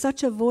blast or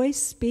such a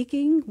voice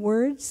speaking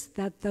words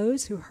that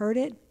those who heard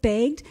it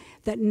begged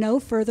that no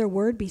further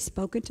word be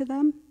spoken to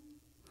them,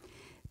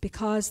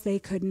 because they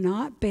could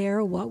not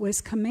bear what was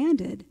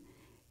commanded.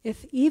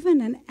 If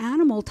even an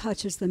animal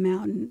touches the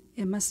mountain,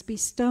 it must be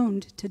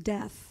stoned to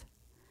death.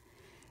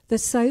 The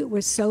sight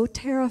was so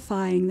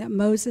terrifying that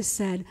Moses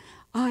said,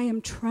 I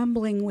am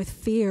trembling with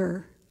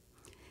fear.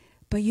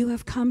 But you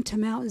have come to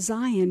Mount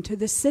Zion, to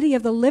the city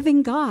of the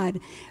living God,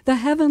 the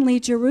heavenly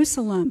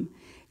Jerusalem.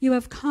 You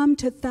have come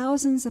to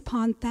thousands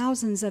upon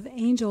thousands of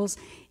angels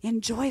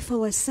in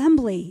joyful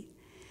assembly,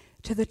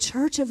 to the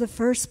church of the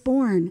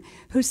firstborn,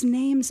 whose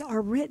names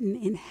are written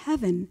in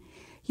heaven.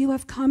 You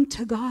have come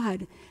to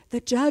God, the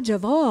judge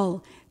of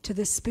all, to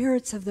the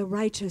spirits of the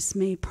righteous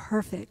made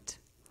perfect,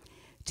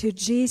 to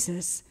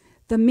Jesus,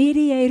 the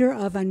mediator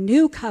of a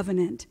new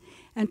covenant,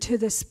 and to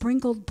the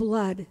sprinkled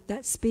blood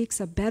that speaks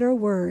a better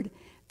word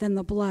than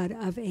the blood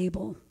of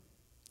Abel.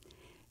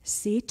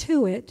 See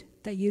to it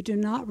that you do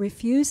not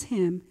refuse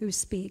him who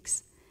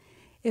speaks.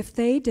 If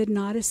they did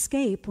not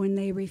escape when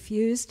they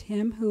refused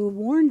him who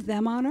warned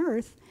them on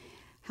earth,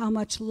 how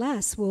much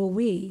less will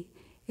we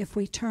if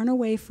we turn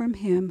away from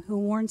him who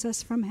warns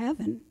us from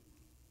heaven?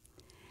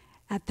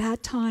 At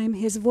that time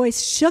his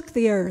voice shook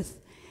the earth,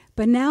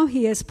 but now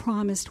he has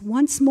promised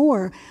once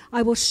more,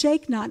 I will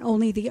shake not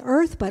only the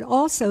earth but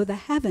also the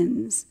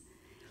heavens.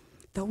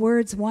 The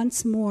words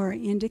once more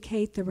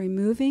indicate the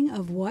removing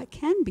of what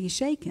can be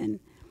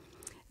shaken.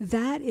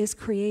 That is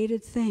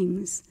created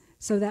things,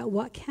 so that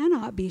what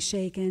cannot be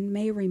shaken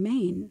may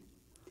remain.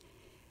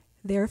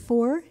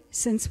 Therefore,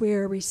 since we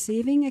are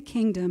receiving a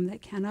kingdom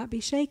that cannot be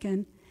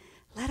shaken,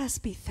 let us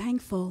be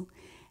thankful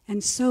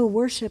and so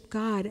worship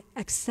God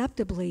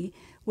acceptably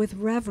with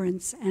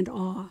reverence and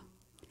awe.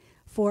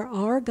 For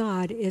our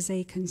God is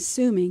a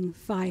consuming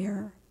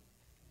fire.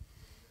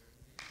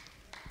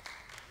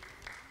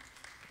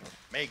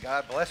 May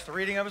God bless the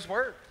reading of his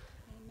word.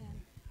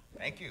 Amen.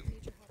 Thank you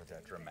for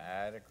that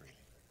dramatic reading.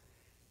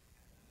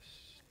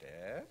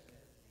 Step.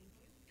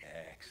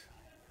 Excellent.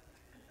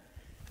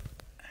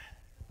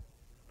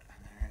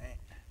 All right.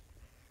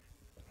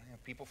 Do we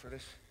have people for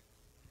this?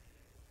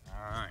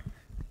 All right.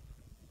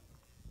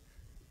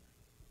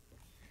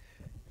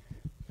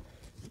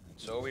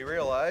 So we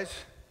realize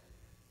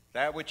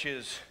that which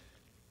is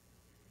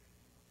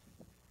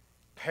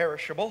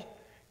perishable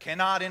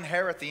cannot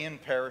inherit the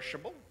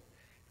imperishable.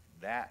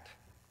 That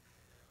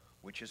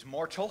which is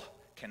mortal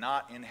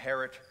cannot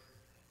inherit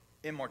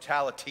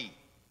immortality.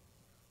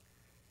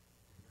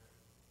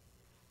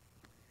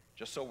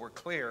 Just so we're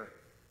clear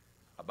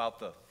about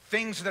the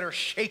things that are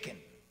shaken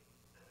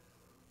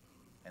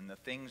and the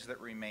things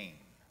that remain.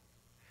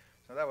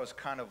 So that was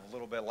kind of a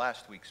little bit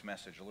last week's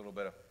message, a little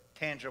bit of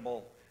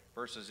tangible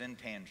versus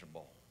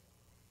intangible.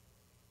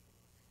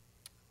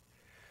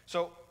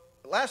 So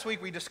last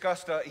week we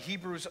discussed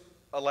Hebrews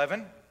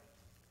 11.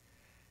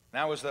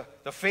 That was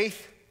the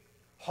Faith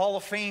Hall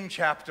of Fame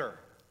chapter.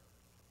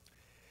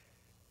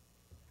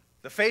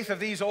 The faith of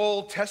these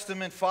Old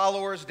Testament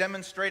followers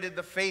demonstrated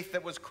the faith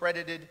that was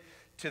credited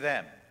to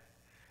them.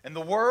 And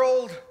the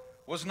world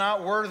was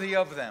not worthy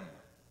of them.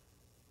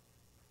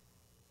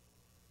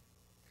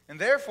 And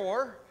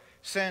therefore,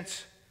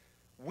 since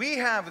we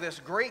have this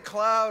great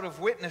cloud of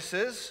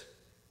witnesses,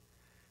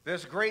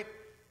 this great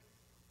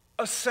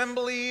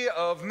assembly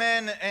of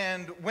men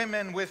and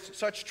women with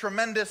such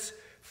tremendous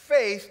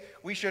faith,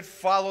 we should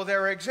follow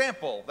their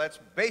example. That's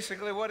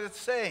basically what it's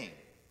saying.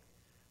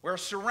 We're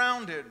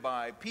surrounded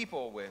by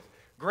people with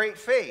great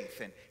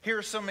faith, and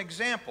here's some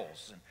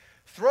examples. And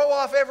throw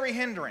off every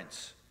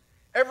hindrance,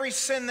 every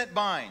sin that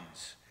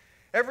binds,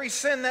 every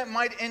sin that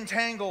might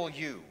entangle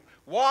you.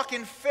 Walk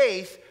in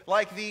faith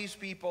like these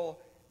people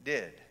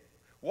did.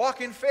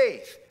 Walk in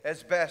faith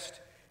as best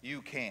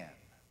you can.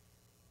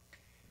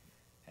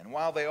 And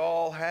while they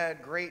all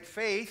had great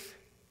faith,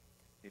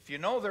 if you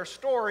know their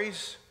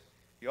stories,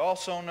 you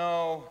also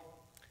know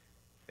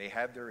they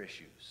had their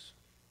issues,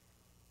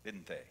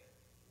 didn't they?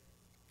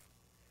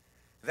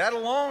 That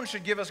alone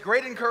should give us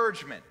great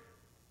encouragement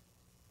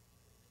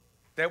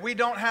that we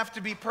don't have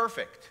to be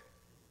perfect,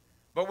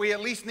 but we at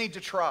least need to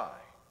try,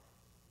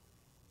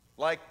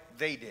 like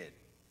they did.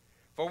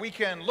 For we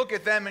can look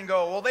at them and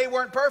go, well, they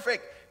weren't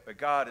perfect, but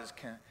God is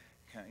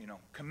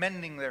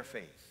commending their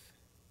faith.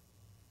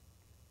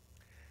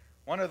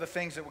 One of the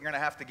things that we're going to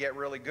have to get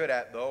really good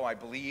at, though, I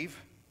believe,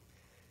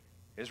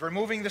 is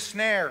removing the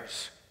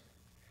snares,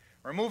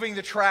 removing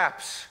the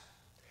traps,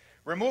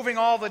 removing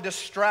all the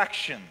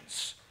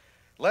distractions.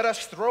 Let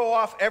us throw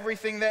off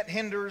everything that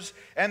hinders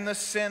and the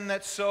sin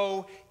that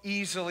so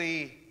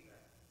easily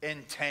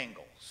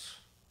entangles.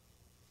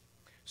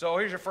 So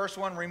here's your first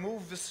one,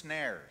 remove the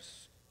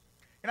snares.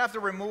 You're going to have to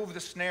remove the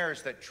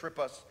snares that trip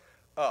us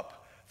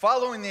up.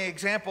 Following the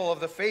example of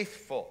the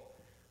faithful,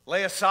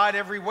 lay aside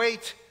every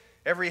weight,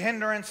 every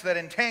hindrance, that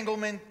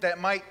entanglement that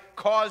might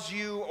cause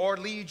you or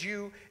lead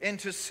you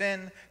into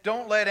sin.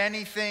 Don't let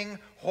anything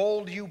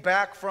hold you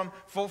back from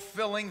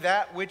fulfilling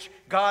that which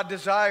God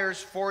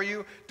desires for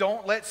you.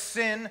 Don't let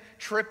sin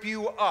trip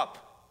you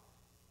up.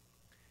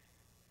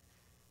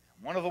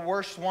 One of the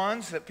worst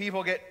ones that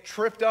people get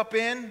tripped up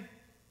in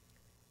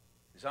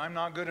is, I'm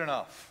not good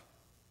enough.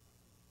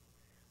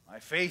 My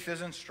faith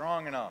isn't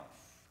strong enough.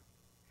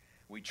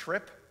 We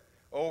trip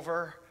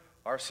over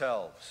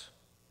ourselves.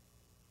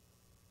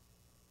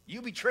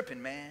 You be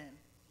tripping, man.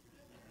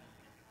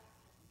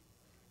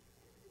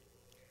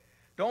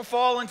 Don't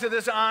fall into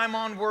this, I'm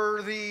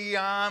unworthy,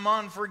 I'm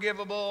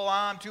unforgivable,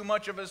 I'm too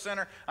much of a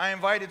sinner. I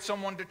invited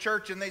someone to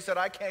church and they said,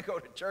 I can't go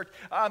to church,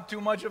 I'm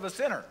too much of a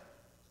sinner.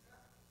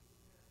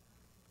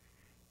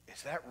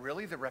 Is that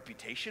really the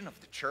reputation of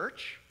the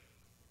church?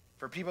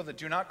 For people that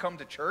do not come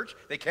to church,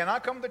 they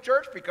cannot come to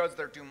church because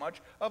they're too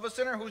much of a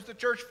sinner. Who's the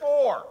church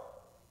for?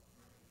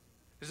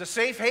 Is a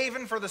safe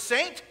haven for the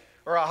saint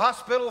or a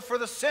hospital for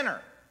the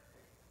sinner?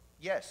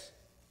 Yes.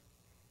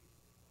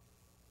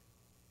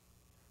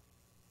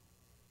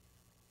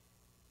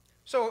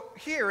 So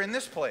here in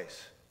this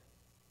place,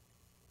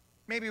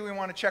 maybe we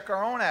want to check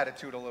our own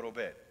attitude a little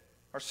bit.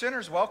 Are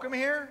sinners welcome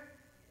here?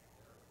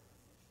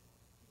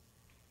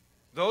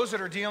 Those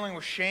that are dealing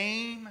with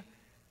shame,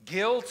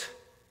 guilt,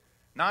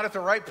 not at the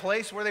right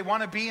place where they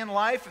want to be in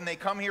life, and they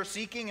come here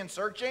seeking and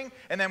searching,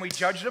 and then we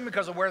judge them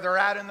because of where they're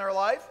at in their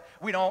life.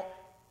 We don't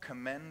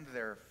commend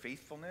their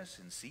faithfulness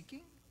in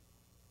seeking.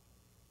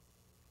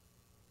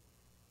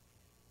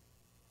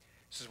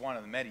 This is one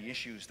of the many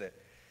issues that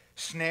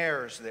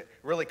snares that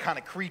really kind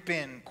of creep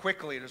in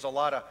quickly. There's a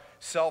lot of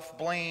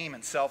self-blame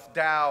and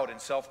self-doubt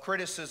and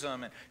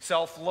self-criticism and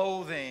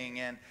self-loathing,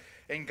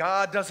 and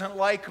God doesn't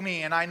like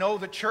me, and I know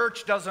the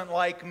church doesn't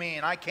like me,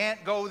 and I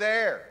can't go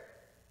there.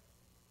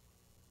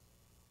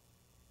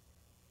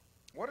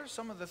 What are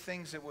some of the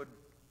things that would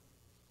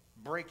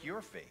break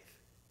your faith?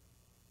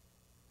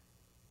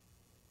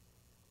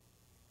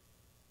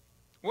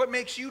 What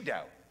makes you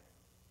doubt?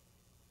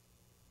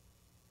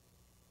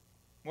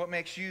 What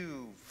makes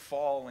you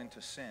fall into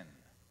sin,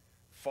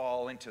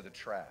 fall into the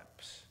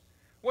traps?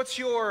 What's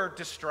your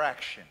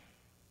distraction?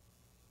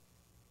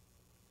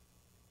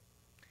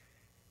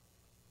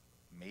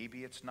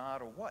 Maybe it's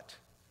not a what.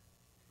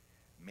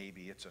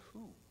 Maybe it's a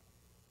who.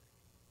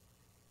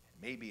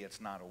 Maybe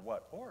it's not a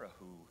what or a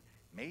who.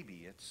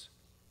 Maybe it's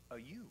a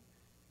you.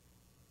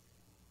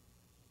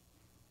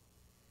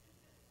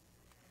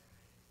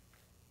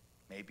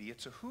 Maybe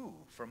it's a who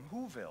from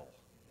Whoville.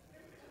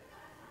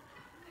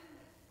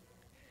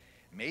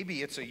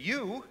 Maybe it's a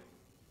you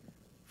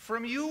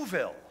from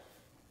Youville.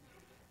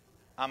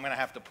 I'm going to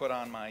have to put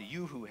on my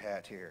Yoo-hoo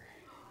hat here.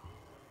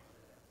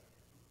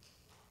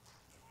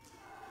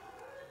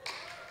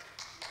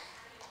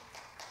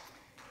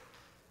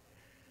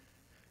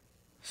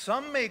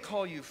 Some may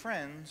call you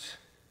friends,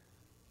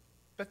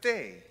 but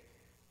they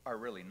are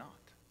really not.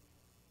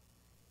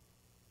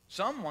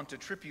 Some want to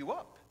trip you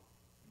up,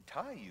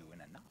 tie you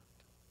in a knot.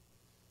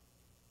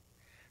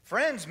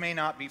 Friends may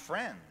not be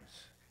friends,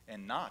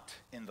 and not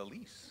in the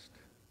least.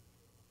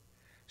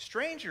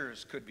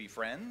 Strangers could be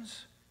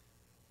friends,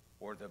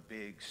 or the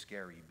big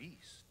scary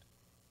beast.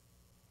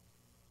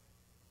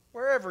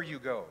 Wherever you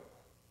go,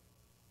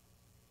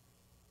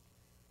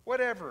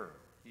 whatever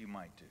you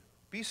might do,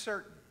 be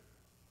certain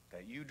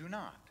that you do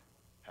not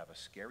have a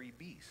scary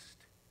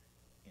beast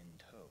in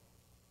tow.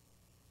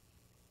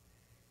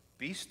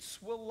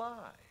 Beasts will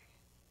lie,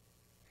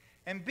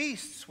 and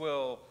beasts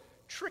will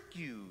trick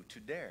you to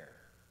dare.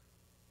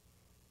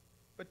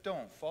 But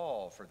don't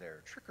fall for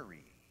their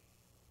trickery.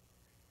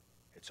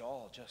 It's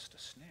all just a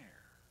snare.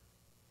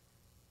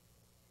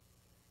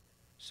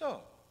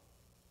 So,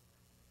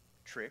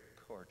 trick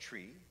or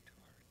treat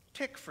or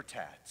tick for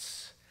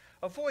tats.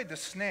 Avoid the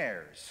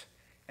snares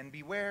and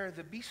beware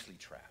the beastly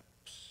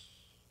traps.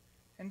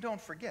 And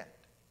don't forget,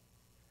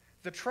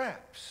 the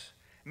traps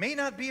may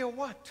not be a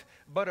what,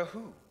 but a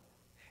who.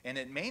 And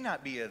it may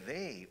not be a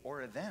they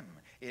or a them.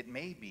 It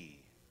may be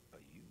a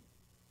you.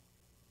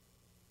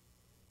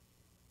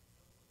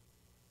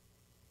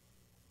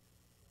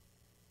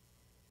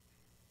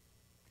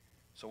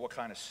 So what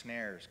kind of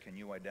snares can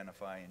you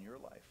identify in your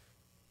life?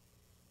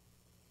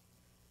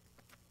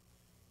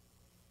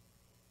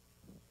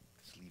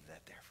 Let's leave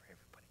that there for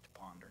everybody to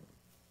ponder.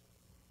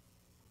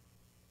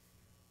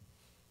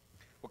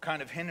 What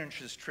kind of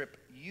hindrances trip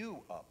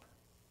you up?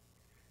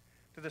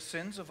 Do the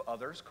sins of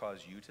others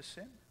cause you to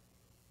sin?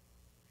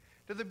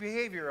 Do the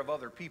behavior of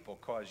other people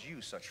cause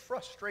you such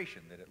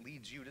frustration that it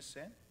leads you to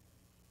sin?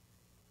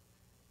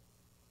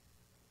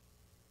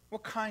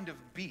 What kind of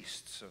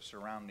beasts are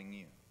surrounding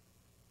you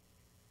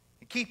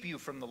and keep you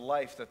from the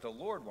life that the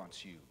Lord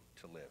wants you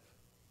to live?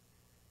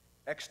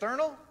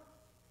 External?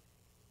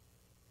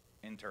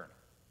 Internal?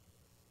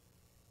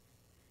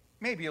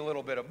 Maybe a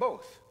little bit of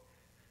both.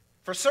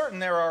 For certain,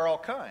 there are all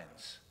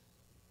kinds.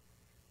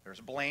 There's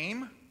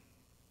blame.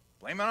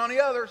 Blame it on the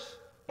others.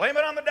 Blame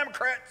it on the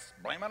Democrats.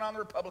 Blame it on the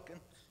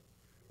Republicans.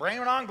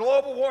 Blame it on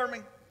global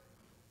warming.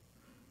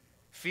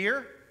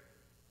 Fear.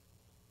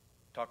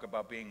 Talk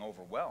about being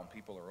overwhelmed.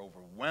 People are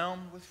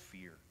overwhelmed with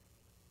fear.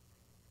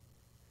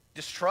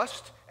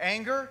 Distrust,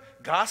 anger,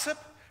 gossip,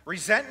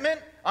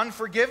 resentment,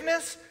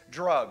 unforgiveness,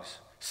 drugs,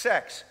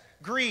 sex,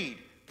 greed,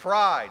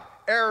 pride,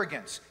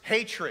 arrogance,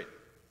 hatred.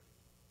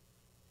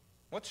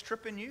 What's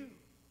tripping you?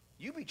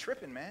 You be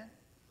tripping, man.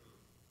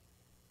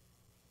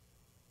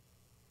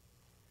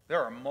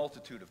 There are a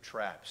multitude of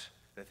traps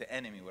that the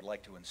enemy would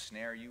like to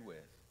ensnare you with.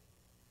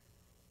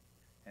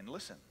 And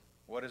listen,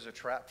 what is a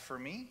trap for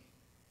me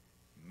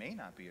may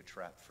not be a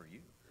trap for you.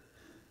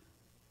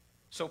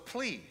 So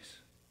please,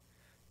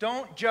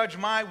 don't judge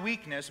my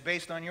weakness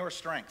based on your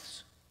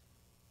strengths.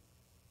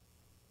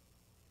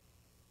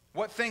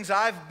 What things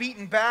I've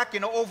beaten back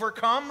and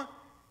overcome,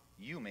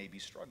 you may be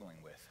struggling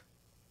with.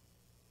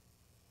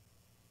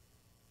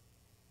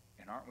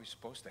 And aren't we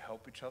supposed to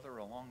help each other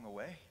along the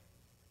way?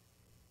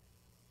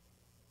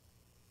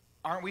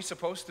 Aren't we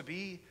supposed to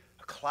be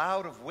a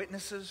cloud of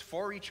witnesses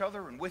for each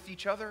other and with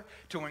each other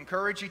to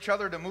encourage each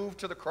other to move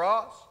to the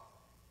cross?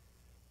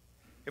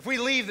 If we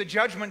leave the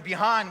judgment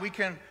behind, we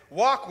can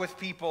walk with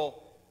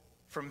people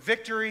from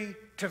victory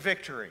to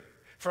victory,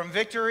 from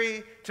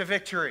victory to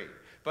victory.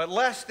 But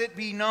lest it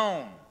be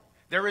known,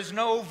 there is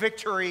no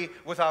victory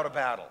without a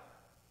battle.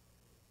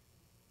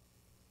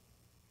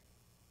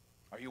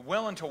 Are you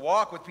willing to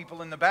walk with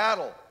people in the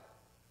battle?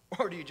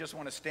 Or do you just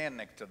want to stand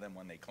next to them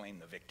when they claim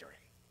the victory?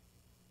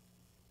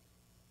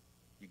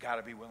 You got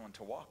to be willing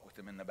to walk with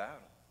them in the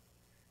battle.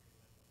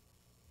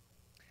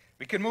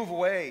 We can move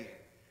away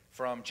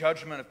from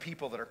judgment of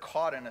people that are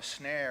caught in a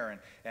snare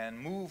and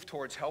move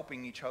towards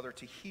helping each other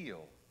to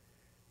heal.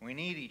 We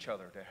need each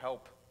other to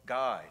help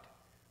guide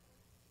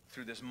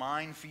through this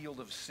minefield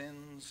of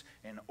sins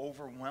and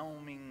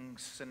overwhelming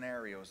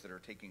scenarios that are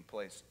taking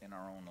place in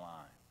our own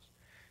lives.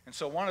 And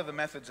so one of the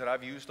methods that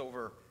I've used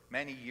over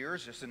many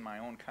years, just in my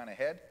own kind of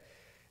head,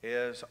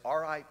 is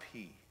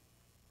RIP.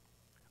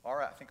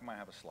 I think I might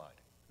have a slide.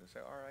 Does it say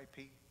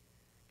RIP?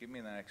 Give me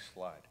the next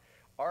slide.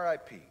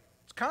 RIP.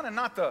 It's kind of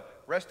not the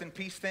rest in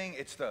peace thing.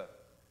 It's the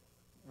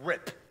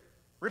rip.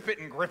 Rip it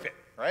and grip it,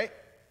 right?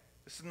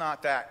 This is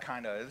not that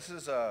kind of. This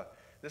is a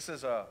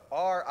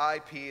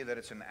RIP that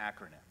it's an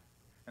acronym.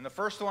 And the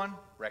first one,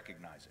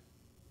 recognize it.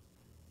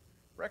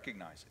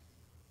 Recognize it.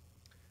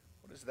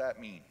 What does that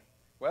mean?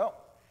 Well,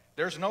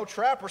 there's no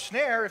trap or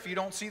snare if you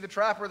don't see the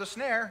trap or the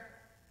snare.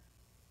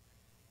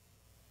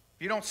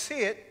 If you don't see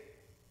it,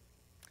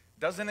 it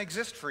doesn't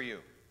exist for you.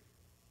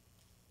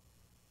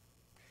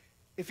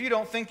 If you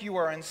don't think you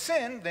are in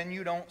sin, then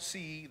you don't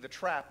see the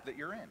trap that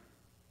you're in.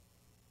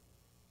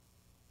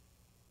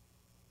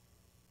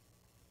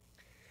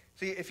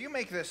 See, if you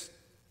make this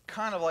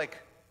kind of like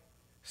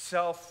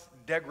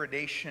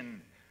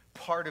self-degradation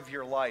part of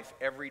your life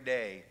every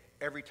day,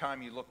 every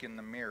time you look in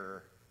the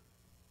mirror,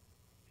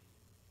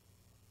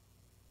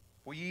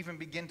 will you even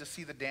begin to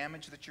see the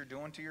damage that you're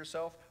doing to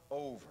yourself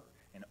over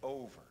and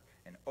over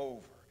and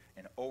over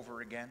and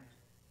over again?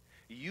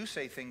 You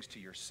say things to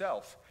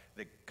yourself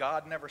that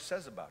God never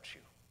says about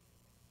you.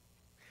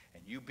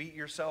 And you beat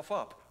yourself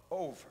up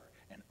over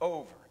and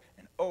over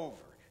and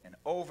over and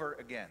over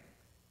again.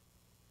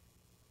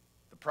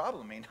 The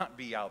problem may not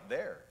be out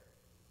there.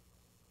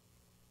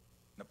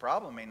 The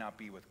problem may not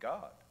be with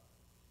God.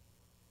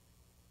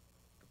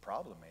 The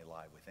problem may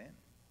lie within.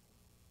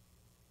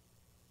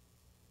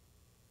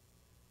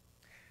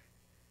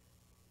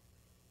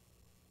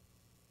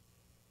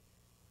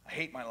 I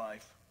hate my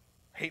life.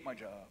 I hate my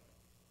job.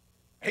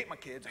 I hate my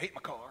kids. I hate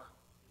my car.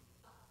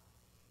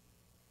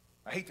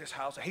 I hate this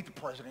house. I hate the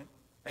president.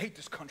 I hate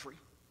this country.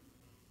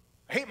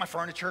 I hate my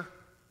furniture.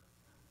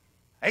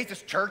 I hate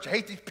this church. I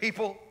hate these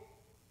people.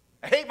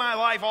 I hate my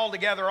life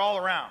altogether, all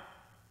around.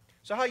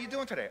 So how are you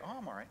doing today? Oh,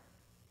 I'm all right.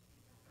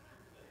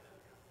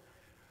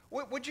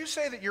 Would you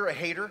say that you're a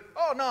hater?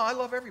 Oh, no, I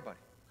love everybody.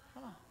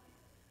 Oh,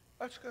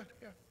 that's good,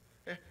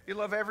 yeah. You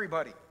love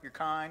everybody. You're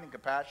kind and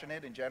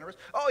compassionate and generous.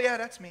 Oh, yeah,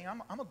 that's me.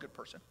 I'm a good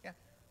person, yeah.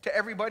 To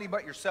everybody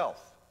but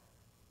yourself.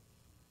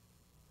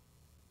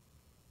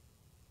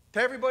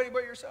 To everybody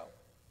but yourself.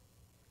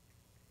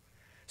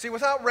 See,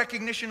 without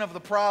recognition of the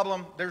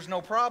problem, there's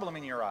no problem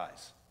in your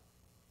eyes.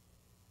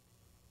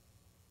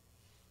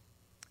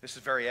 This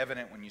is very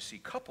evident when you see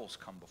couples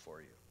come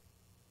before you.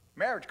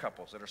 Marriage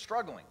couples that are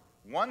struggling.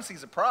 One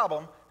sees a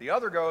problem, the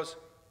other goes,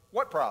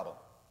 what problem?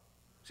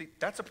 See,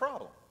 that's a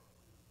problem.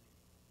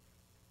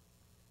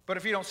 But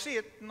if you don't see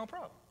it, no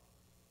problem.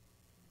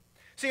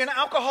 See, an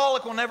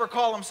alcoholic will never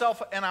call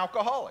himself an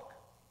alcoholic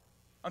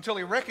until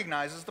he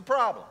recognizes the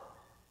problem.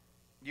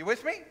 You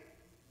with me?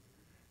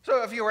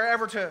 So if you were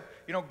ever to,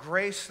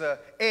 grace the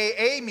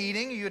AA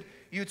meeting,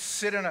 you'd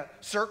sit in a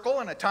circle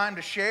and a time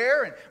to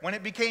share, and when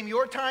it became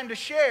your time to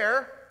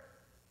share,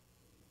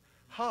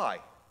 hi,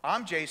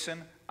 I'm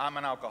Jason, I'm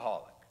an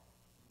alcoholic.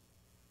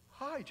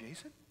 Hi,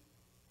 Jason,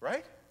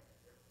 right?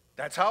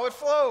 That's how it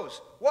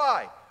flows.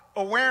 Why?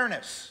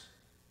 Awareness,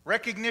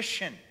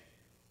 recognition,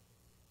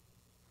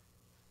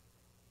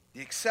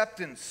 the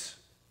acceptance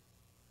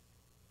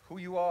of who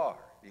you are,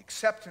 the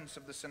acceptance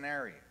of the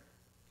scenario.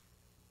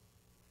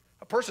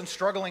 A person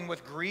struggling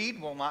with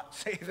greed will not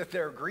say that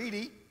they're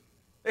greedy.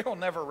 They will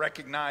never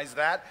recognize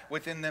that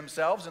within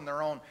themselves and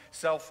their own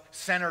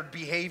self-centered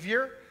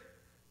behavior.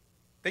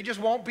 They just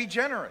won't be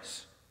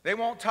generous. They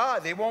won't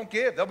tithe. They won't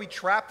give. They'll be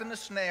trapped in the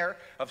snare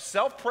of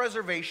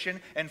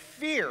self-preservation and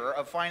fear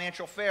of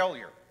financial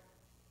failure.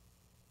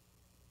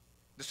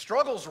 The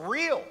struggle's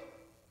real.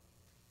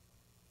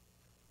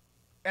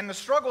 And the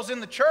struggle's in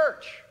the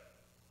church.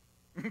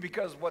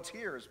 Because what's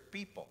here is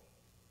people.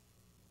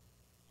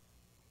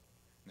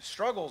 The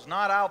struggle's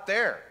not out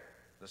there.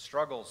 The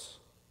struggle's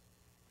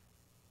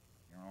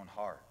in your own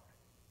heart.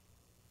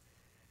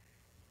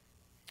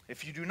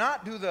 If you do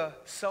not do the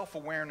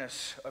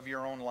self-awareness of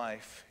your own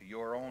life,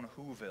 your own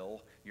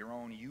whoville, your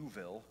own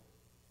youville,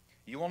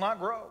 you will not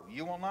grow.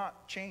 You will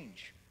not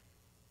change.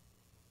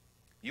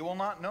 You will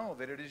not know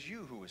that it is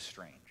you who is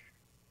strange.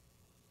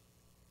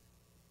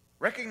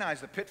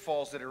 Recognize the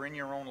pitfalls that are in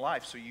your own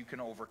life so you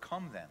can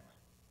overcome them.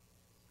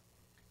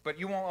 But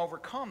you won't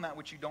overcome that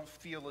which you don't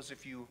feel as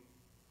if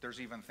there's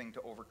even a thing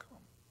to overcome.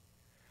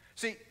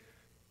 See,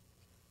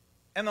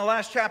 in the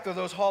last chapter,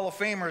 those Hall of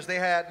Famers, they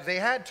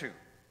had to.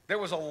 There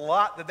was a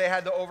lot that they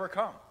had to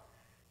overcome.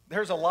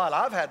 There's a lot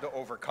I've had to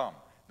overcome.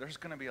 There's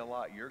going to be a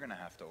lot you're going to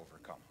have to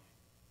overcome.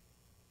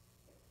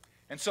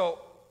 And so,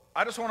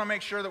 I just want to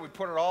make sure that we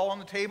put it all on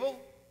the table,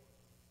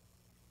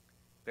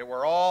 that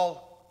we're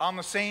all on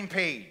the same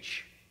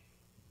page.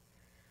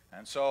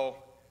 And so,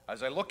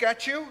 as I look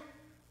at you,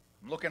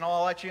 I'm looking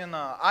all at you in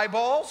the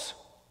eyeballs.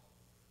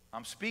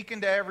 I'm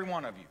speaking to every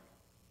one of you.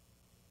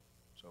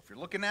 So if you're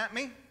looking at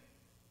me,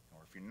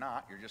 or if you're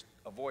not, you're just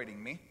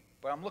avoiding me,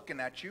 but I'm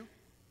looking at you.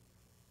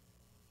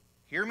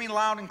 Hear me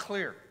loud and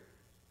clear.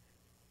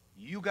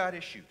 You got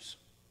issues.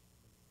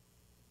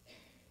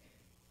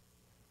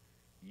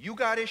 You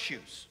got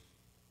issues.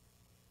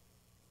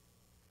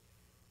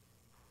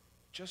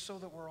 Just so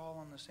that we're all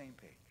on the same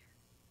page.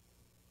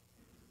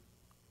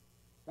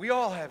 We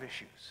all have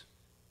issues.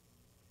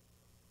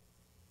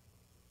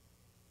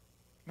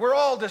 We're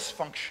all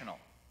dysfunctional.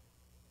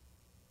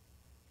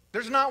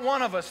 There's not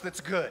one of us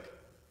that's good.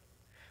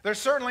 There's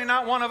certainly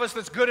not one of us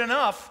that's good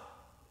enough.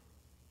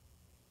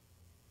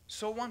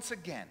 So once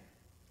again,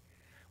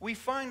 we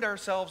find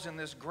ourselves in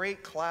this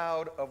great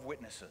cloud of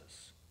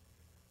witnesses,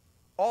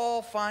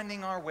 all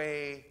finding our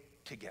way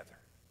together.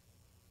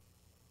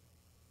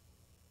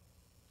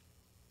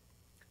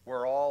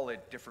 We're all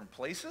at different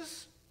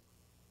places.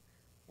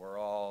 We're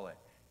all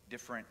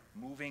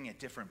moving at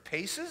different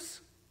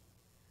paces.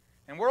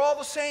 And we're all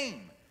the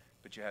same,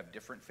 but you have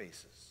different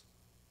faces.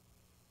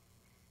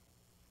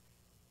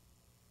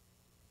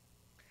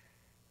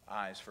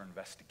 Eyes for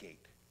investigate.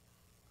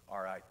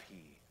 R-I-P.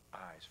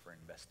 Eyes for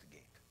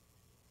investigate.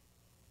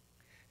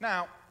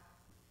 Now,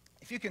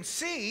 if you can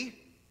see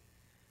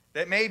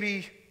that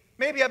maybe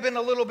I've been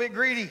a little bit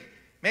greedy.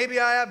 Maybe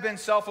I have been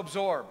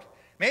self-absorbed.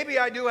 Maybe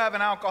I do have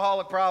an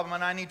alcoholic problem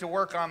and I need to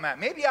work on that.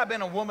 Maybe I've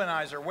been a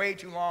womanizer way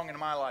too long in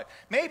my life.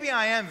 Maybe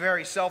I am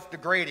very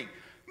self-degrading.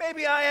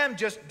 Maybe I am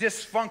just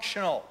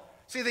dysfunctional.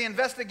 See, the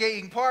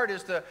investigating part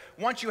is to,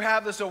 once you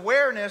have this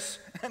awareness,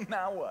 and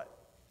now what?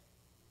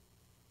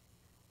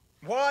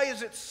 Why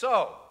is it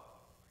so?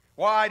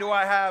 Why do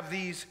I have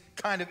these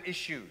kind of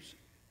issues?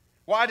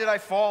 Why did I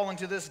fall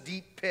into this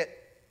deep pit?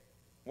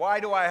 Why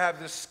do I have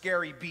this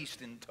scary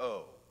beast in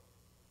tow?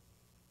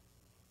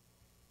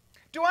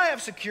 Do I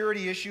have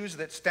security issues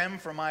that stem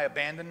from my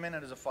abandonment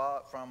as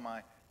from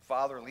my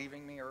father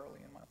leaving me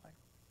early in my life?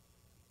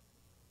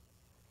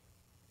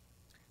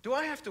 Do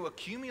I have to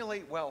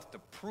accumulate wealth to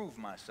prove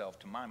myself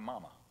to my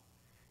mama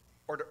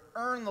or to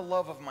earn the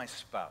love of my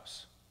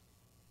spouse?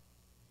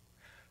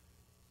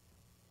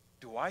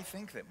 Do I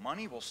think that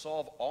money will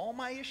solve all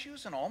my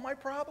issues and all my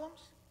problems?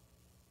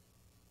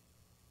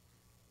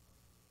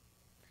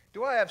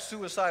 Do I have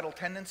suicidal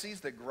tendencies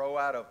that grow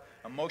out of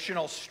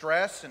emotional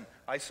stress and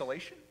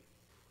isolation?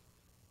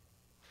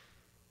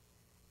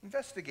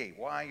 Investigate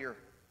why you're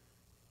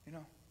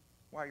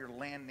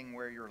landing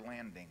where you're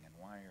landing and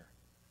why you're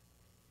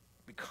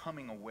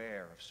becoming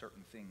aware of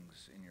certain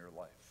things in your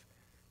life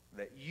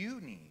that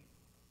you need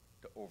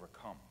to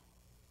overcome.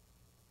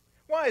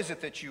 Why is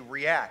it that you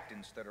react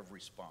instead of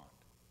respond?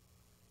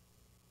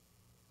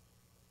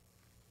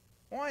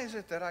 Why is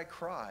it that I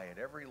cry at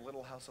every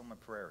Little House on the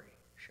Prairie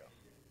show?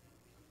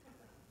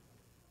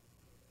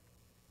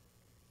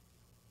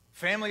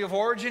 Family of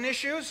origin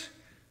issues?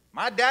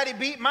 My daddy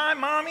beat my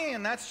mommy,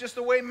 and that's just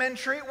the way men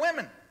treat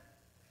women.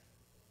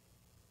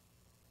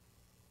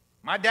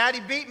 My daddy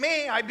beat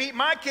me, I beat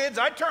my kids,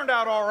 I turned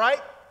out all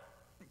right.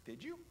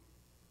 Did you?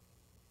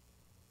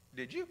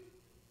 Did you?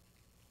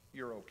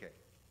 You're okay.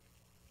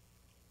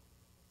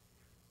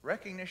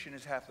 Recognition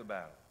is half the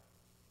battle.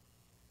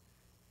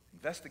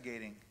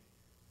 Investigating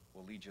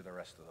will lead you the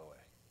rest of the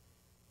way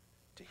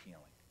to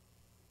healing.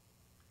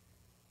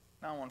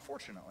 Now,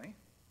 unfortunately,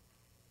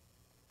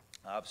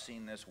 I've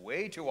seen this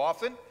way too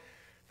often.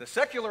 The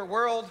secular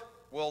world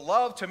will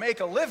love to make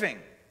a living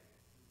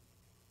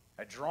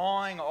at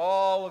drawing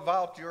all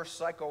about your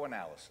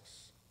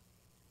psychoanalysis.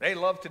 They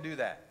love to do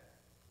that.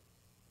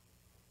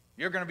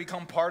 You're going to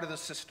become part of the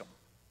system.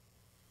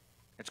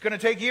 It's going to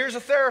take years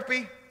of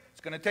therapy.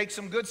 It's going to take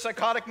some good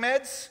psychotic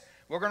meds.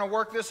 We're going to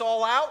work this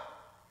all out.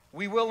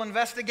 We will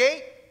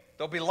investigate.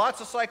 There'll be lots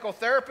of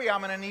psychotherapy.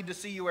 I'm going to need to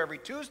see you every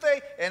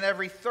Tuesday and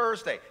every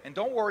Thursday. And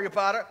don't worry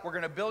about it. We're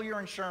going to bill your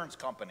insurance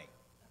company.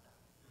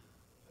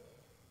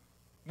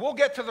 We'll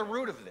get to the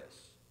root of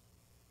this.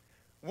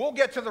 We'll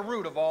get to the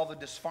root of all the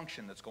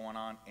dysfunction that's going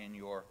on in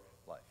your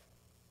life.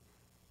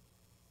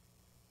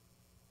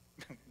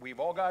 We've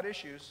all got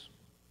issues.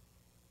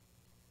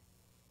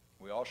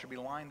 We all should be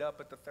lined up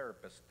at the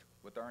therapist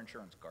with our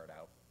insurance card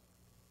out.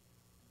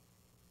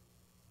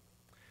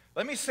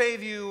 Let me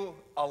save you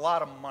a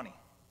lot of money.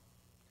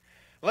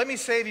 Let me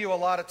save you a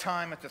lot of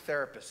time at the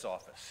therapist's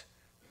office.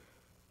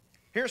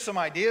 Here's some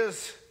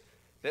ideas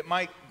that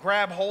might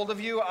grab hold of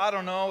you. I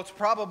don't know. It's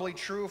probably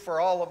true for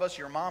all of us.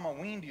 Your mama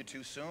weaned you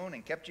too soon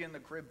and kept you in the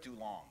crib too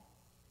long.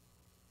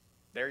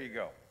 There you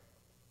go.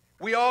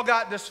 We all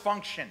got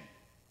dysfunction.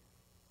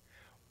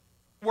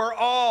 We're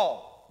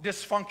all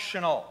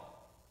dysfunctional.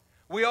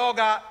 We all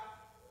got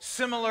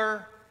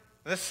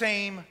the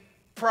same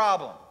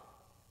problem.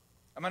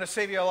 I'm going to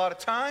save you a lot of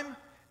time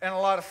and a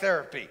lot of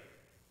therapy.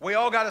 We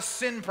all got a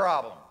sin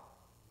problem.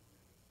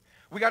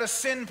 We got a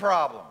sin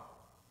problem.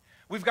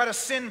 We've got a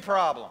sin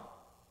problem.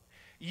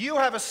 You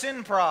have a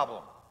sin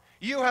problem.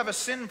 You have a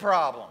sin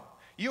problem.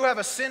 You have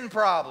a sin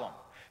problem.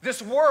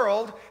 This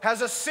world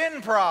has a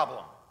sin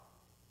problem.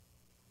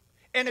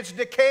 And it's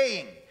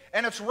decaying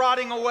and it's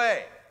rotting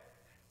away,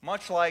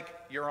 much like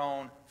your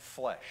own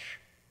flesh.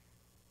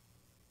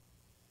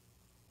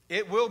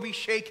 It will be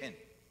shaken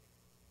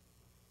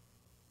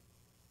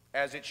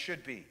as it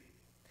should be.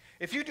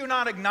 If you do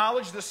not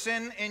acknowledge the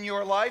sin in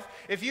your life,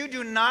 if you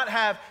do not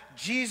have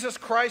Jesus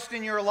Christ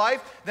in your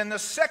life, then the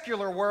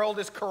secular world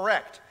is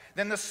correct.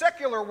 Then the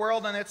secular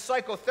world and its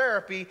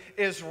psychotherapy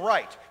is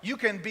right. You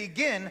can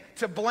begin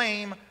to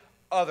blame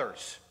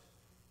others.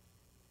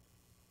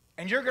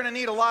 And you're going to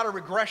need a lot of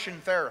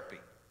regression therapy.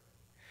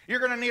 You're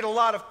going to need a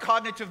lot of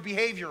cognitive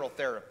behavioral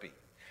therapy.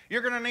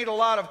 You're going to need a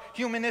lot of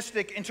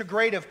humanistic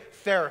integrative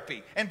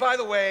therapy. And by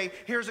the way,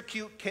 here's a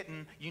cute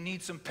kitten. You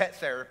need some pet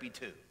therapy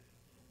too.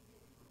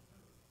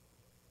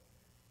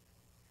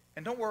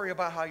 And don't worry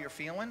about how you're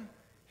feeling.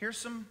 Here's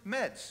some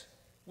meds.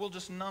 We'll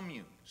just numb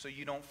you so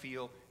you don't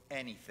feel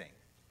anything,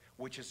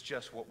 which is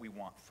just what we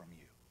want from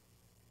you.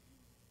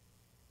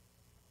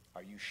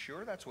 Are you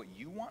sure that's what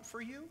you want for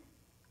you?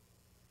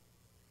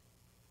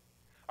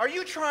 Are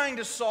you trying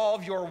to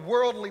solve your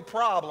worldly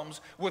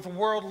problems with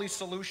worldly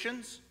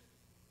solutions?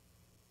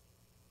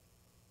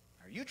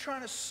 Are you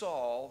trying to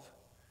solve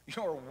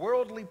your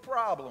worldly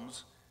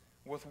problems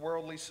with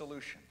worldly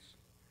solutions?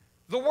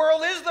 The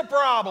world is the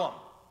problem.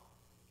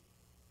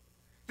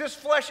 This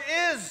flesh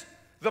is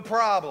the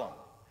problem.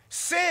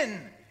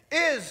 Sin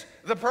is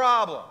the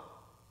problem.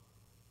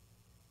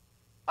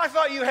 I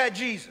thought you had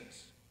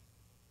Jesus.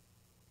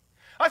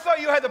 I thought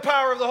you had the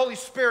power of the Holy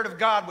Spirit of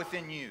God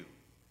within you.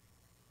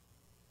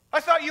 I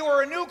thought you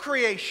were a new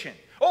creation.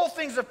 Old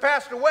things have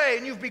passed away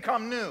and you've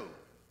become new.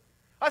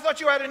 I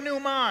thought you had a new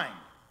mind.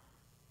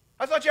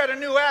 I thought you had a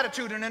new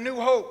attitude and a new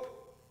hope.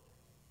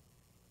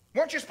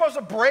 Weren't you supposed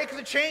to break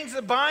the chains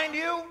that bind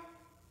you?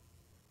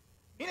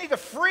 You need to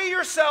free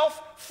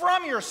yourself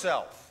from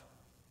yourself.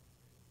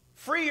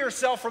 Free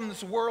yourself from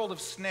this world of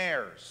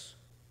snares.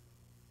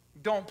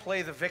 Don't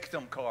play the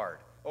victim card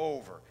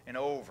over and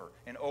over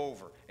and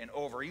over and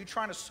over. Are you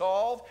trying to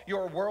solve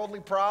your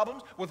worldly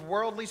problems with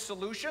worldly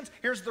solutions?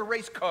 Here's the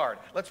race card.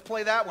 Let's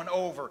play that one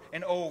over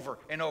and over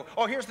and over.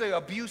 Oh, here's the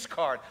abuse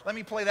card. Let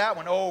me play that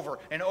one over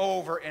and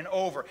over and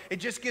over. It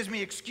just gives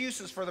me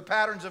excuses for the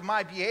patterns of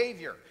my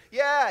behavior.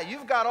 Yeah,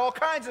 you've got all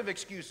kinds of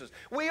excuses.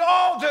 We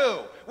all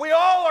do. We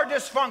all are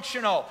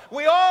dysfunctional.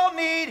 We all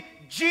need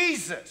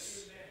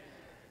Jesus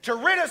to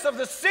rid us of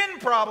the sin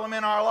problem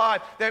in our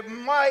life that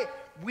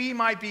we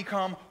might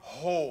become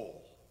whole.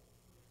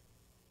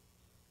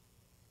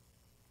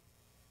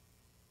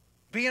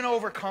 Be an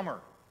overcomer.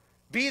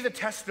 Be the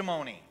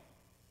testimony.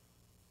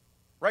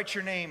 Write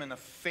your name in the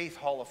Faith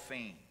Hall of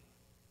Fame.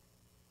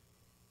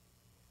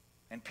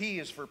 And P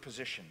is for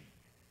position.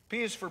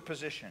 P is for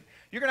position.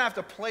 You're going to have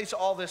to place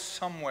all this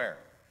somewhere.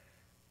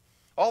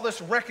 All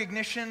this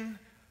recognition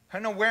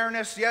and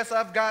awareness. Yes,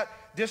 I've got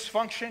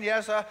dysfunction.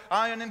 Yes,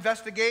 I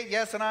investigate.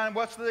 Yes, and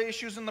what's the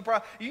issues in the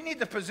problem? You need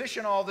to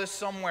position all this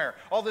somewhere.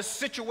 All this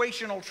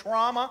situational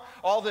trauma,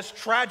 all this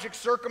tragic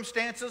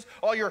circumstances,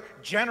 all your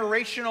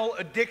generational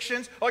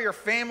addictions, all your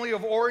family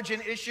of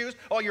origin issues,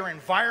 all your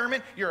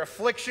environment, your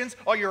afflictions,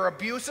 all your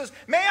abuses.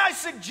 May I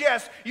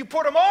suggest you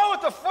put them all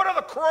at the foot of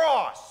the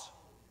cross.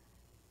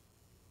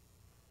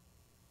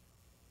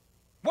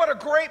 What a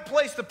great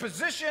place to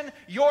position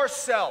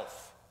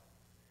yourself,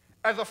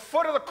 at the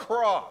foot of the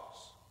cross.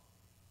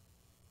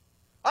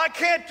 I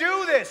can't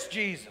do this,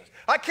 Jesus.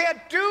 I can't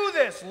do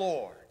this,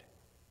 Lord.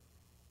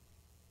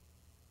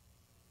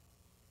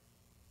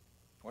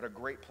 What a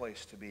great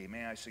place to be.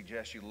 May I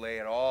suggest you lay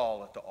it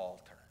all at the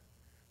altar.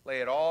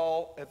 Lay it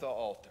all at the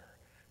altar.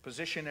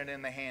 Position it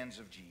in the hands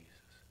of Jesus.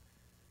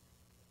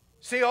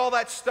 See all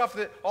that stuff,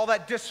 all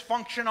that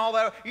dysfunction, all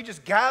that, you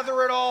just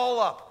gather it all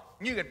up.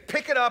 You can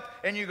pick it up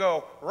and you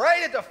go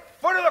right at the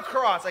foot of the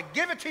cross. I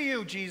give it to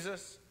you,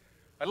 Jesus.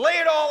 I lay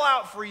it all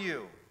out for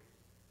you.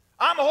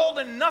 I'm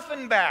holding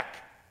nothing back.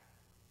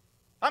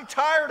 I'm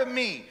tired of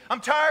me.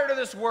 I'm tired of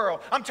this world.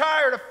 I'm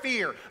tired of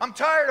fear. I'm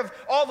tired of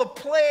all the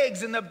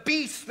plagues and the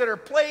beasts that are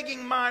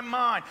plaguing my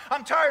mind.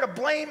 I'm tired of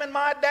blaming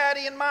my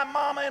daddy and my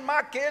mama and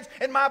my kids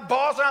and my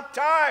boss. I'm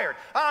tired.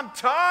 I'm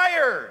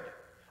tired.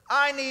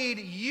 I need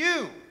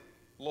you,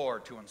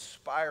 Lord, to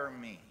inspire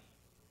me,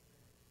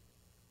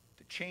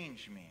 to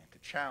change me, and to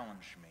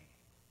challenge me,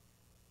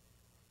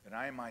 that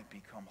I might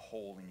become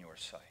whole in your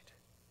sight.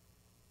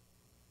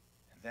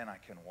 Then I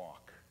can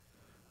walk.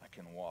 I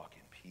can walk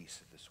in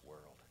peace in this world.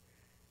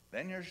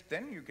 Then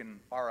you can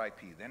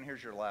RIP. Then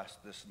here's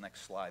this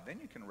next slide. Then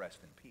you can rest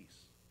in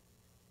peace.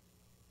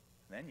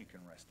 Then you can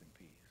rest in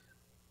peace.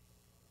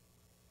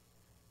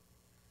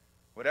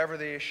 Whatever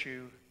the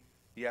issue,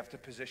 you have to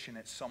position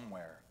it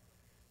somewhere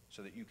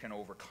so that you can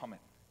overcome it.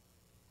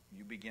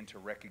 You begin to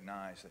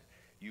recognize that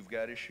you've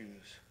got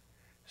issues.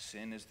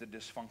 Sin is the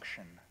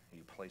dysfunction.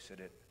 You place it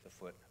at the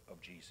foot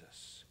of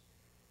Jesus.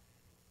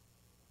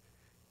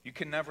 You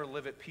can never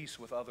live at peace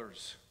with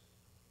others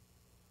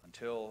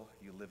until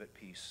you live at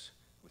peace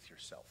with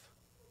yourself.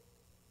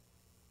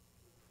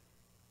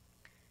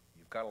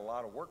 You've got a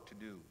lot of work to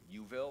do,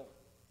 Uville.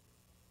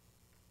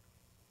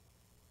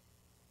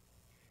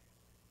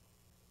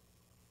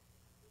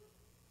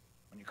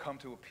 When you come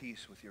to a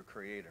peace with your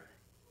Creator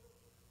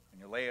and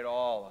you lay it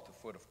all at the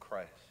foot of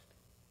Christ,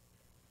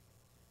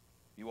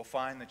 you will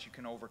find that you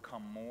can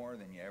overcome more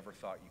than you ever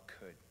thought you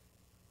could.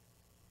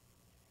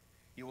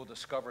 You will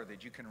discover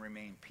that you can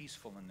remain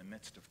peaceful in the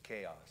midst of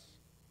chaos.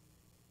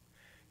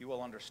 You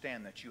will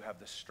understand that you have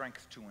the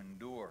strength to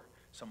endure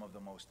some of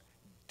the most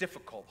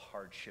difficult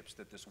hardships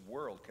that this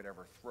world could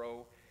ever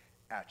throw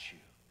at you,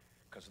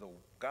 because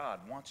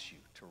God wants you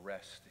to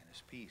rest in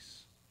His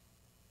peace.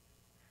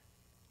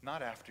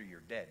 Not after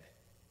you're dead.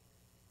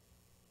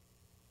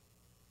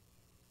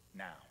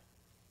 Now.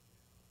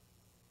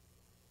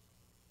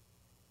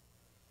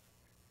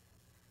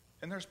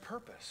 And there's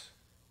purpose.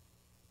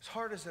 As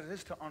hard as it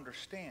is to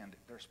understand,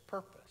 there's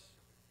purpose.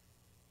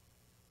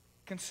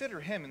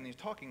 Consider Him, and he's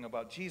talking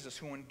about Jesus,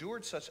 who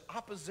endured such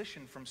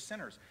opposition from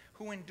sinners,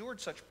 who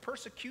endured such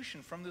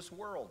persecution from this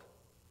world.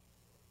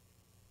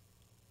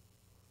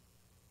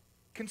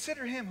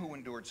 Consider Him who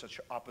endured such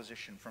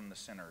opposition from the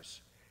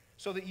sinners,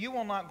 so that you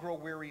will not grow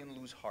weary and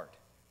lose heart.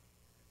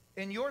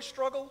 In your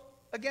struggle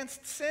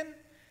against sin,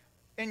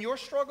 in your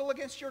struggle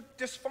against your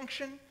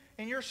dysfunction,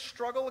 in your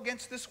struggle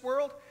against this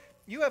world,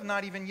 you have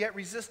not even yet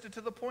resisted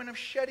to the point of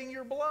shedding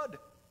your blood.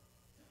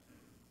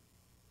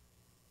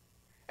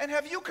 And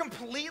have you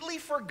completely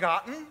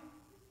forgotten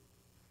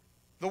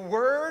the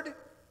word,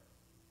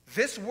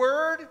 this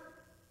word,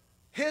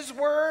 His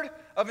word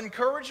of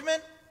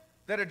encouragement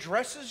that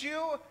addresses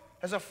you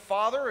as a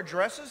father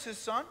addresses his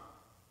son?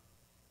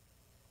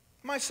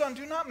 My son,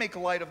 do not make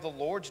light of the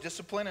Lord's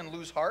discipline and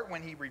lose heart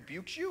when he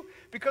rebukes you,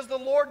 because the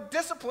Lord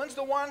disciplines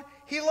the one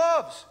he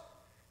loves,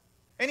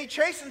 and he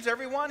chastens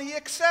everyone he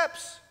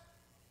accepts.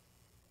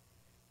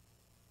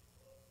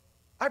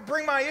 I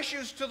bring my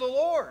issues to the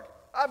Lord.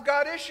 I've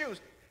got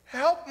issues.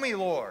 Help me,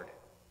 Lord.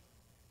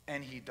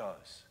 And he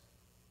does.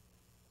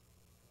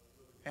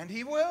 And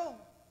he will.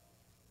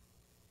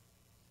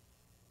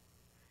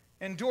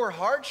 Endure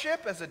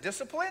hardship as a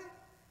discipline.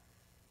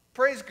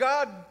 Praise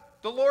God,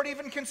 the Lord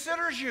even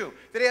considers you,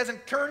 that he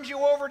hasn't turned you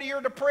over to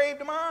your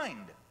depraved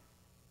mind.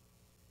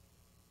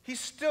 He's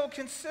still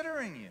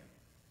considering you.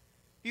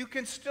 You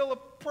can still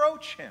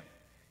approach him.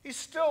 He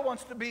still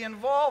wants to be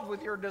involved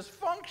with your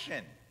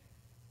dysfunction.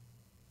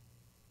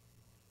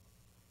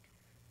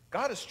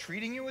 God is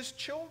treating you as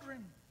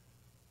children.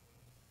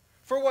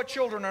 For what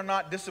children are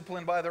not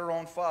disciplined by their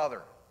own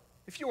father?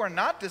 If you are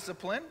not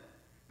disciplined,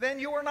 then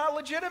you are not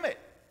legitimate.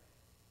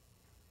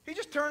 He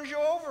just turns you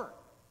over.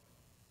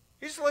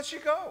 He just lets you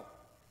go.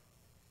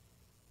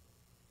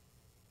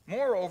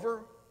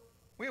 Moreover,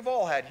 we've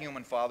all had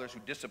human fathers who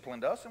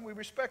disciplined us, and we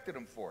respected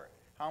them for it.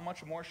 How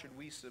much more should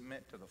we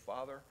submit to the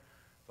Father,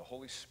 the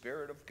Holy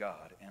Spirit of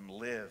God, and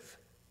live?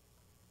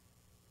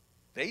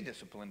 They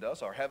disciplined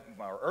us, our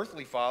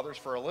earthly fathers,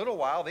 for a little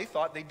while. They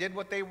thought they did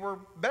what they were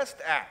best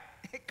at,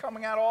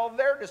 coming out of all of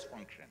their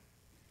dysfunction.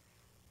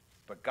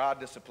 But God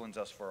disciplines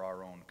us for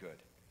our own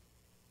good.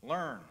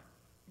 Learn,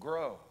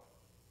 grow.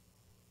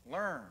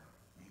 Learn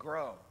and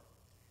grow.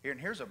 And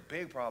here's a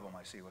big problem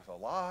I see with a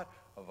lot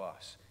of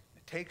us.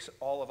 It takes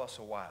all of us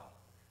a while.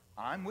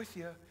 I'm with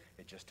you.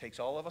 It just takes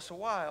all of us a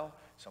while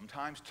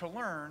sometimes to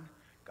learn.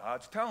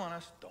 God's telling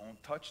us,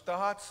 don't touch the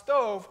hot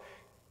stove.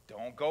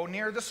 Don't go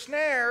near the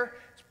snare.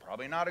 It's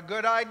probably not a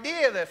good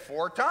idea that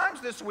 4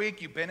 times this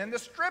week you've been in the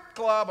strip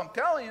club. I'm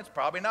telling you, it's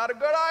probably not a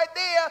good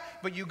idea.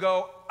 But you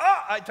go,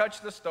 oh, I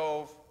touched the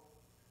stove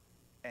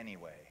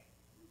anyway.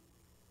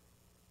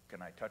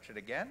 Can I touch it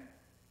again?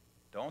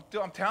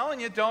 I'm telling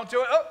you, don't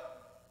do it. Oh.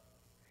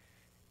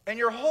 And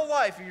your whole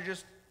life, you're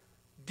just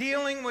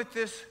dealing with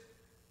this,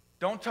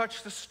 don't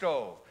touch the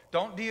stove.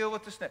 Don't deal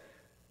with the snare.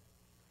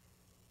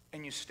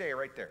 And you stay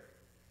right there.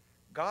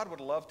 God would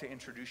love to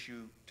introduce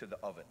you to the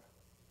oven.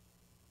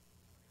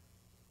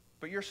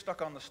 But you're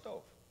stuck on the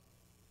stove.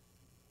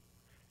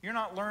 You're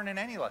not learning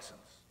any lessons.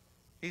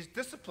 He's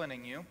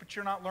disciplining you, but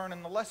you're not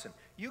learning the lesson.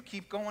 You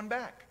keep going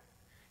back.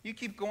 You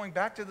keep going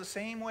back to the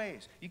same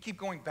ways. You keep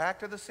going back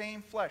to the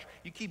same flesh.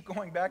 You keep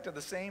going back to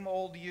the same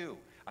old you.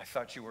 I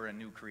thought you were a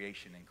new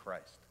creation in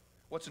Christ.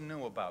 What's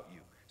new about you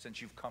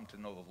since you've come to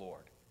know the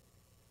Lord?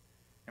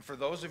 And for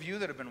those of you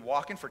that have been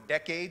walking for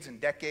decades and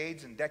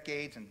decades and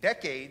decades and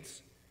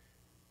decades,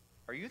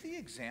 are you the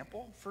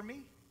example for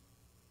me?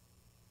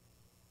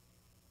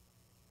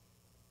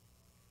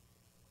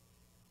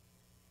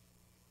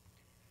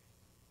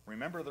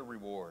 Remember the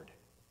reward.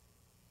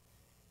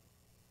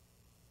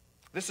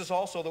 This is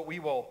also that we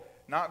will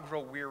not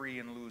grow weary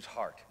and lose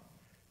heart.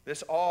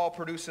 This all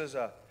produces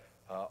a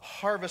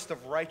harvest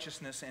of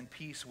righteousness and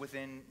peace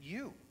within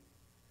you.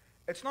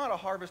 It's not a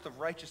harvest of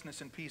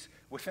righteousness and peace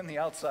within the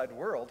outside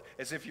world,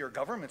 as if your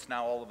government's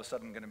now all of a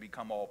sudden going to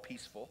become all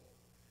peaceful,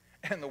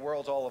 and the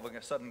world's all of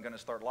a sudden going to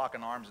start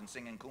locking arms and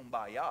singing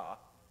Kumbaya.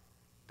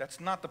 That's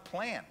not the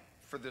plan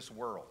for this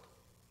world.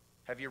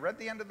 Have you read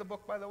the end of the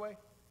book, by the way?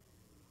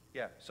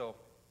 Yeah, so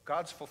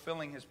God's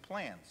fulfilling his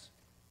plans.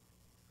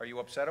 Are you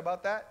upset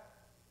about that?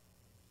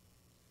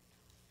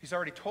 He's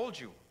already told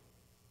you.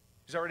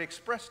 He's already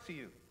expressed to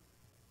you.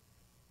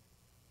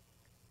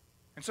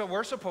 And so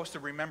we're supposed to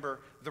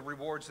remember the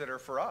rewards that are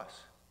for us.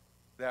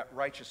 That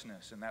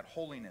righteousness and that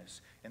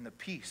holiness and the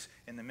peace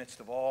in the midst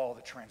of all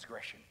the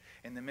transgression,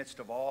 in the midst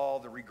of all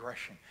the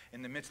regression,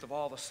 in the midst of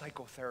all the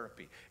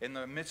psychotherapy, in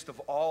the midst of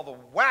all the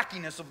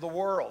wackiness of the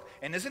world.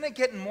 And isn't it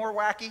getting more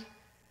wacky?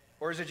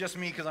 Or is it just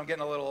me because I'm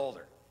getting a little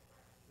older?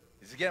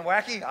 Is it getting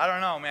wacky? I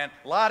don't know, man.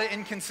 A lot of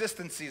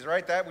inconsistencies,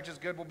 right? That which is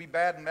good will be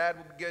bad, and bad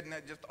will be good, and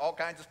just all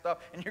kinds of stuff.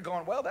 And you're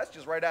going, well, that's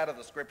just right out of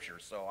the scripture,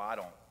 so I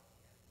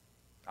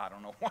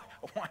don't know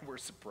why we're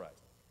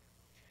surprised.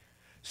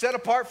 Set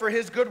apart for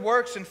his good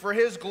works and for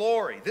his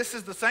glory. This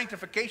is the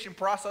sanctification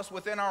process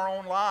within our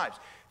own lives.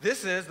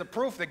 This is the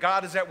proof that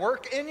God is at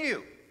work in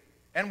you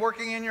and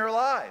working in your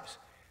lives.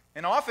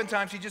 And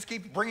oftentimes he just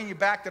keeps bringing you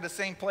back to the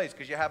same place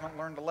because you haven't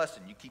learned the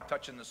lesson. You keep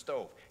touching the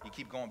stove. You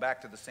keep going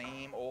back to the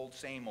same old,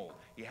 same old.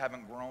 You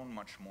haven't grown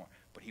much more.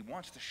 But he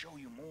wants to show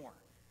you more.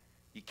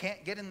 You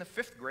can't get in the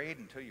 5th grade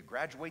until you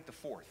graduate the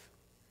 4th.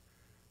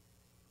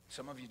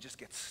 Some of you just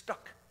get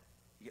stuck.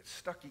 You get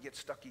stuck, you get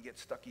stuck, you get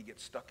stuck, you get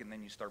stuck, and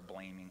then you start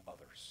blaming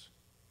others.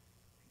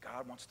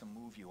 God wants to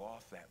move you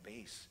off that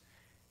base,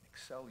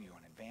 excel you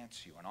and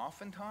advance you. And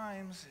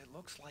oftentimes it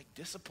looks like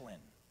discipline.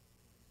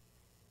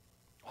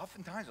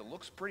 Oftentimes it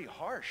looks pretty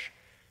harsh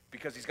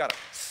because he's got to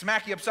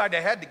smack you upside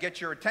the head to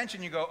get your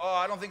attention. You go, oh,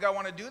 I don't think I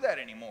want to do that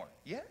anymore.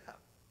 Yeah.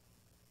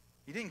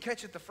 You didn't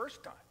catch it the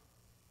first time.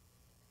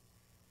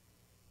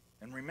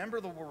 And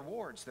remember the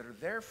rewards that are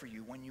there for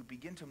you when you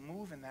begin to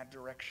move in that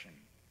direction.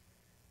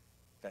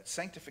 That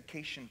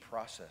sanctification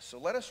process. So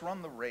let us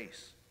run the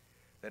race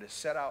that is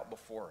set out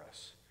before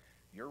us.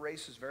 Your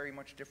race is very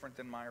much different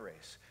than my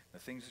race. The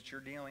things that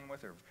you're dealing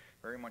with are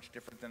very much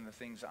different than the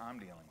things I'm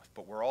dealing with.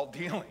 But we're all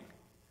dealing.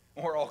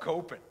 We're all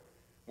coping.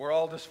 We're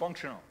all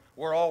dysfunctional.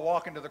 We're all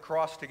walking to the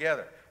cross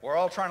together. We're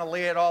all trying to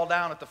lay it all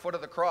down at the foot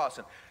of the cross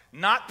and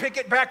not pick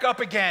it back up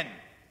again.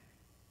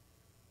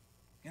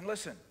 And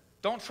listen,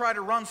 don't try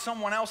to run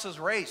someone else's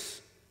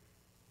race.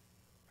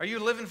 Are you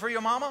living for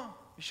your mama?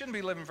 You shouldn't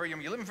be living for you.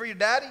 You're living for your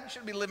daddy? You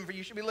shouldn't be living for you.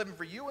 You should be living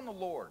for you and the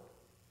Lord.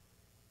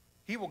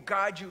 He will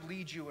guide you,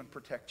 lead you, and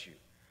protect you.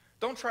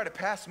 Don't try to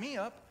pass me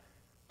up.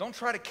 Don't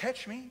try to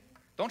catch me.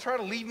 Don't try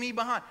to leave me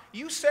behind.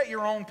 You set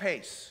your own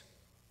pace.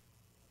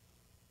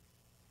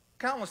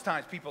 Countless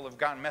times people have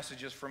gotten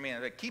messages from me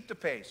and they keep the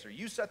pace, or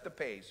you set the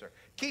pace, or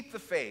keep the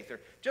faith, or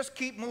just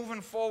keep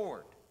moving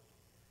forward.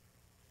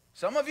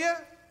 Some of you,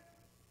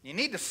 you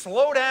need to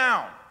slow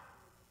down.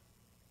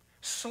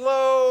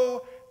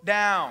 Slow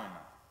down,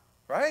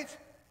 right?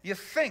 You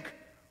think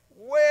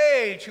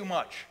way too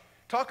much.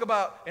 Talk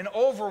about an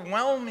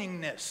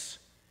overwhelmingness.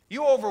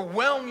 You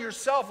overwhelm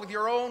yourself with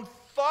your own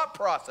thought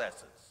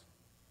processes.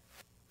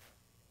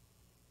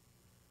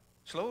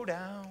 Slow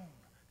down.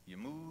 You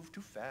move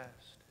too fast.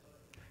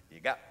 You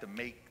got to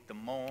make the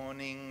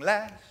morning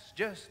last.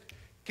 Just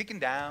kicking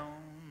down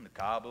the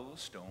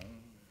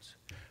cobblestones,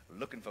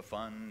 looking for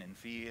fun and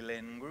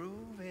feeling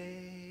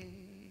groovy.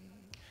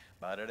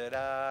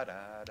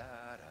 Ba-da-da-da-da-da-da,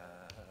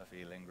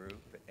 feeling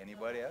groovy.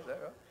 Anybody else?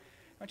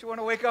 Don't you want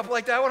to wake up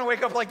like that? I want to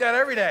wake up like that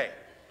every day.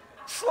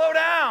 Slow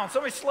down.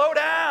 Somebody slow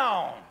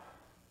down.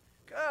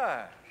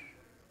 Gosh.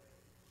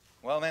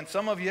 Well, then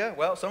some of you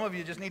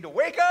just need to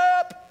wake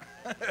up.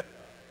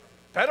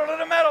 Pedal to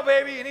the metal,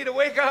 baby. You need to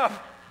wake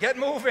up. Get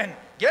moving.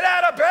 Get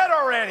out of bed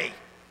already.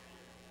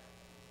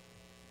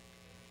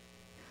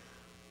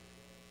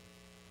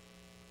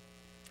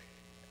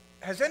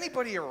 Has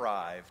anybody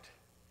arrived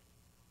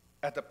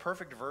at the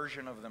perfect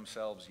version of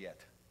themselves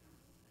yet?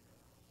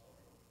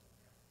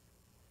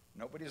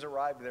 Nobody's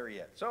arrived there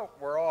yet. So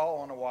we're all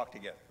on a walk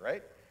together,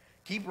 right?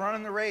 Keep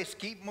running the race.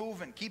 Keep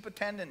moving. Keep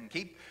attending.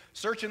 Keep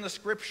searching the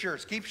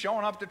scriptures. Keep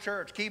showing up to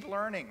church. Keep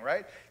learning,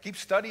 right? Keep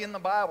studying the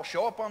Bible.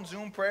 Show up on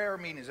Zoom prayer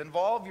meetings.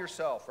 Involve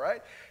yourself,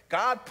 right?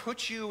 God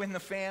put you in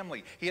the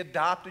family. He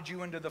adopted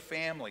you into the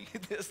family,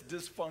 this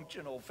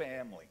dysfunctional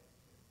family.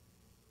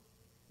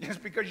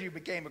 Just because you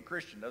became a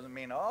Christian doesn't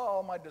mean,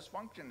 oh, my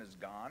dysfunction is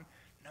gone.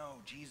 No,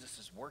 Jesus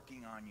is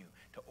working on you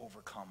to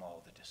overcome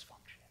all the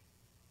dysfunction.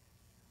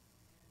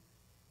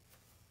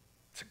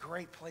 It's a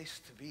great place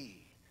to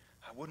be.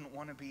 I wouldn't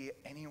want to be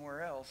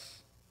anywhere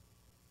else.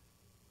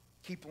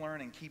 Keep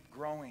learning, keep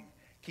growing,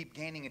 keep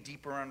gaining a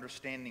deeper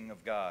understanding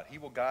of God. He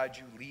will guide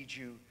you, lead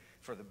you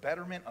for the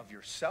betterment of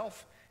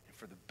yourself and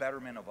for the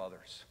betterment of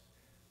others.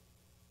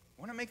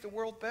 Want to make the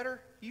world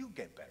better? You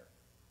get better.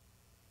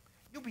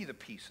 You be the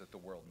peace that the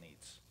world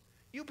needs.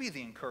 You be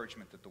the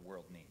encouragement that the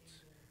world needs.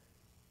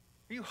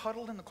 Are you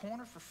huddled in the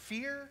corner for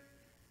fear?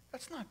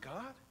 That's not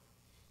God.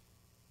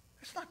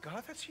 That's not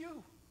God, that's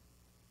you.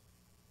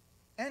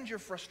 And your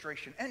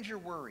frustration, and your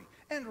worry,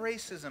 and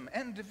racism,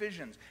 and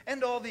divisions,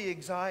 and all the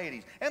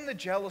anxieties, and the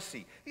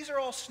jealousy. These are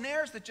all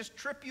snares that just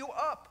trip you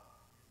up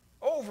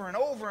over and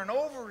over and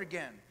over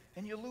again,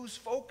 and you lose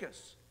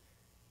focus.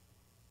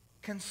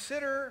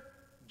 Consider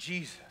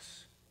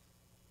Jesus.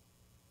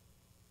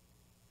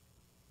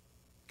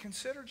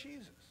 Consider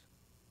Jesus.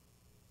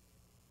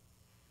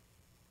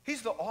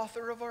 He's the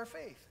author of our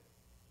faith.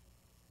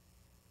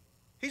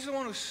 He's the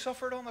one who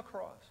suffered on the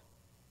cross.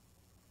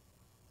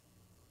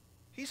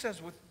 He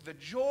says, with the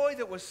joy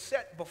that was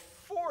set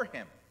before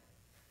him,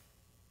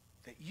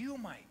 that you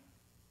might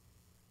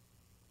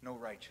know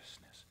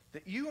righteousness,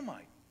 that you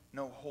might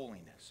know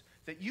holiness,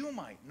 that you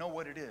might know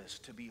what it is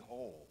to be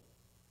whole.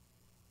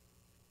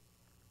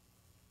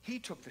 He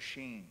took the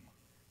shame.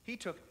 He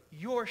took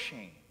your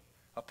shame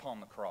upon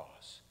the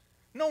cross.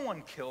 No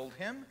one killed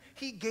him.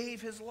 He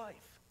gave his life.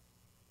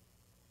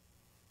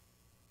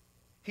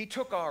 He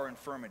took our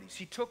infirmities.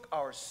 He took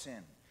our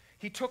sin.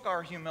 He took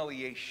our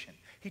humiliation.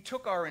 He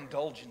took our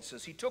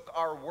indulgences. He took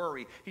our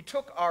worry. He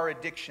took our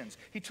addictions.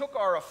 He took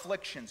our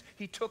afflictions.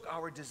 He took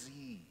our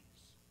disease.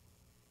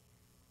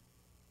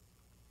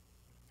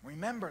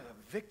 Remember,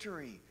 the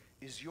victory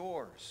is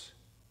yours.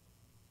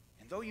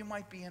 And though you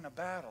might be in a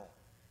battle,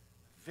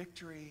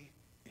 victory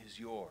is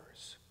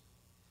yours.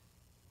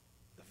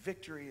 The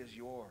victory is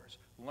yours.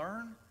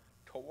 Learn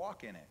to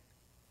walk in it.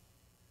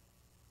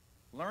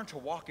 Learn to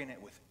walk in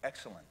it with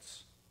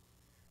excellence,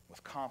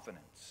 with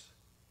confidence,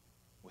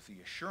 with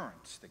the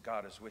assurance that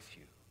God is with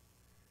you.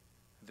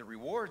 The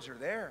rewards are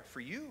there for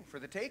you, for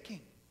the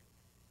taking.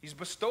 He's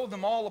bestowed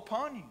them all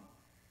upon you.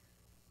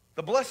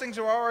 The blessings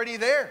are already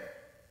there.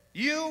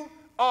 You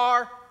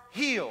are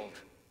healed.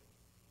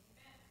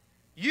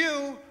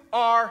 You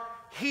are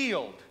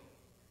healed.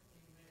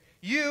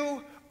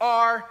 You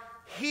are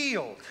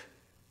healed.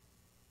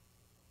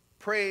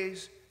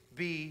 Praise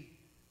be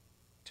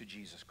to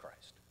Jesus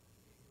Christ.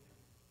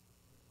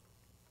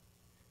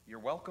 You're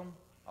welcome.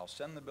 I'll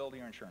send the bill to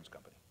your insurance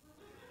company.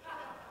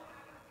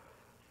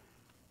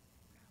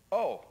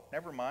 Oh,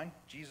 never mind.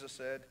 Jesus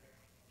said,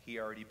 He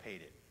already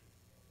paid it.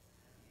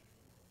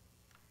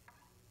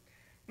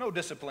 No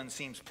discipline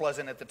seems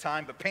pleasant at the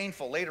time, but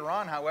painful. Later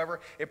on, however,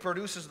 it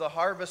produces the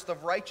harvest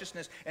of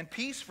righteousness and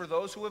peace for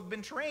those who have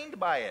been trained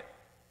by it.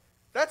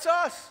 That's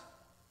us.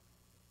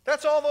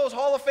 That's all those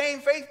Hall of Fame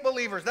faith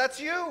believers. That's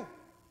you.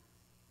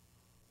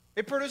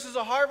 It produces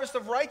a harvest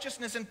of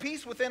righteousness and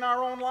peace within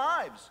our own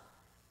lives.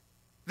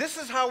 This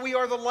is how we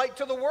are the light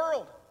to the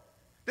world.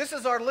 This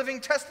is our living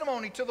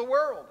testimony to the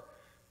world.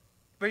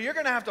 But you're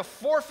going to have to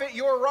forfeit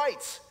your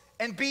rights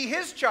and be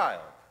His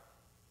child.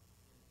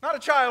 Not a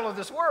child of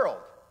this world.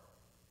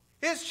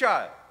 His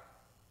child.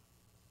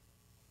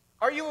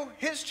 Are you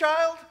His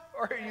child,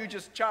 or are you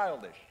just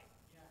childish?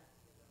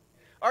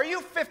 Are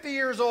you 50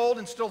 years old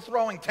and still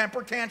throwing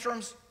temper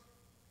tantrums?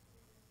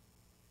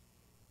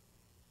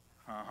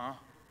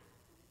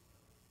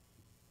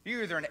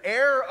 You're either an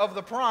heir of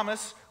the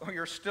promise, or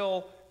you're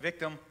still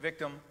victim,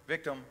 victim,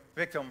 victim,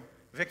 victim,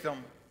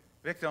 victim,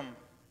 victim.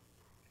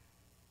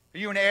 Are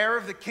you an heir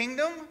of the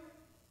kingdom?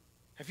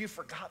 Have you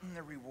forgotten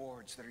the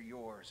rewards that are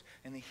yours,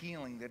 and the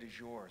healing that is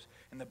yours,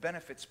 and the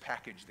benefits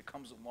package that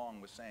comes along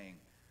with saying,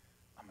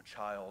 I'm a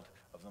child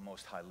of the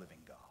Most High living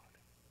God?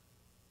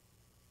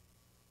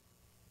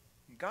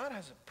 God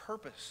has a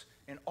purpose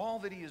in all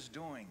that He is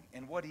doing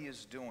and what He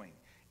is doing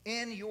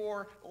in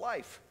your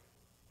life.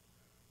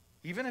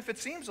 Even if it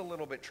seems a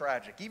little bit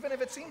tragic, even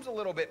if it seems a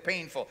little bit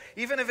painful,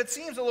 even if it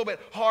seems a little bit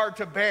hard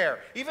to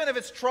bear, even if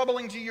it's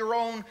troubling to your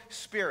own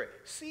spirit,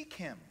 seek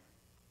Him.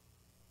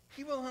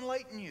 He will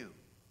enlighten you.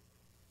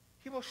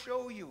 He will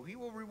show you. He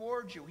will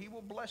reward you. He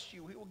will bless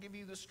you. He will give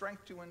you the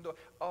strength to endure.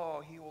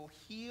 Oh, He will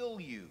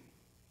heal you.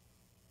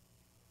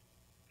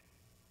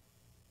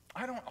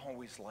 I don't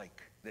always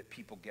like that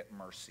people get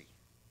mercy.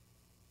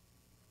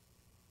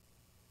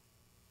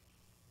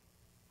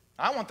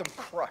 I want them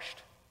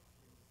crushed.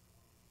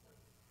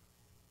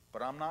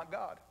 But I'm not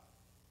God.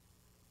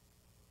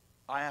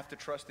 I have to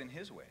trust in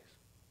His ways,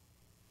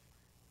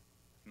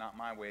 not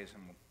my ways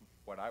and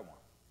what I want.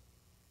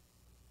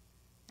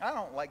 I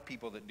don't like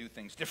people that do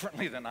things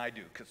differently than I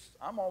do, because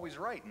I'm always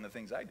right in the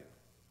things I do.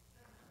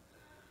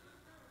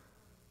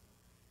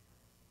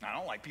 I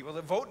don't like people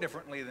that vote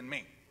differently than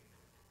me.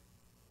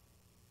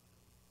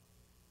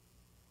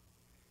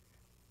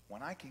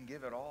 When I can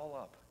give it all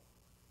up,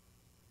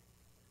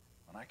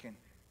 when I can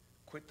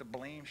quit the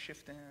blame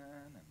shifting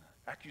and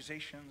the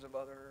accusations of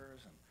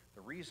others, and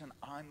the reason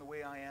I'm the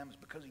way I am is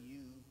because of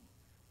you,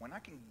 when I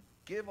can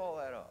give all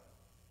that up,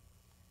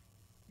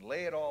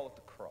 lay it all at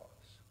the cross,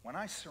 when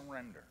I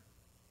surrender,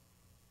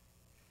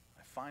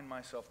 I find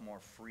myself more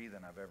free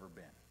than I've ever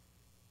been.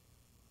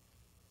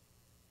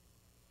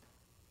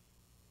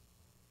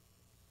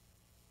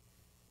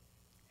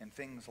 And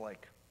things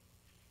like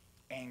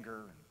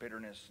anger and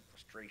bitterness and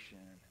frustration,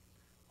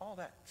 all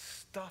that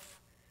stuff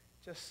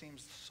just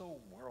seems so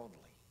worldly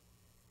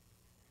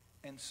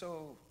and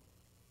so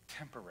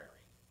temporary.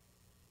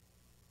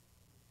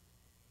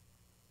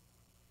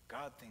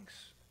 God thinks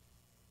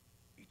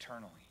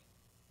eternally.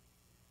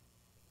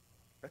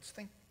 Let's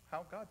think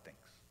how God thinks.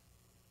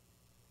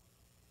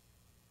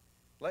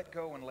 Let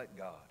go and let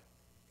God.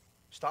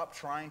 Stop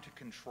trying to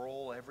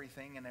control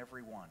everything and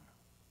everyone.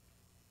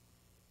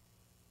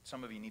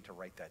 Some of you need to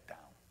write that down.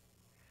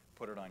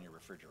 Put it on your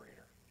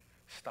refrigerator.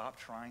 Stop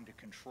trying to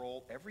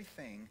control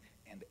everything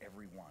and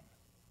everyone.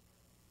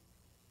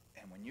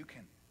 And when you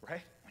can,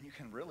 right? When you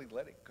can really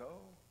let it go,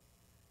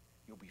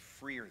 you'll be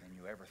freer than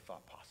you ever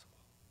thought possible.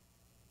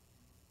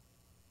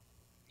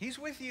 He's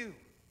with you.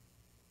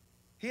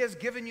 He has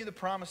given you the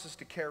promises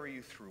to carry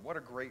you through. What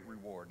a great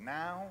reward,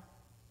 now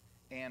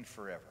and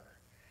forever.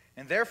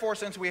 And therefore,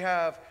 since we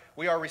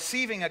are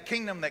receiving a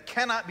kingdom that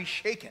cannot be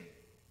shaken,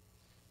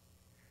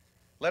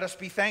 let us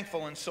be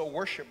thankful and so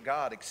worship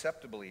God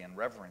acceptably in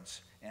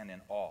reverence and in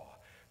awe.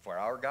 For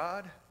our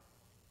God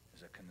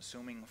is a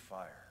consuming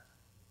fire.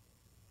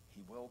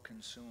 He will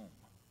consume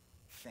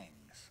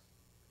things.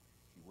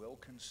 He will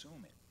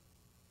consume it.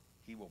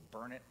 He will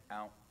burn it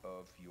out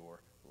of your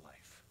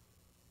life.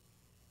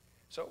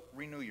 So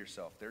renew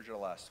yourself. There's your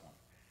last one.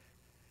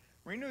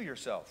 Renew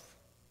yourself.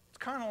 It's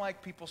kind of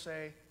like people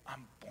say,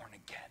 I'm born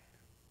again.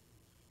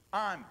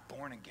 I'm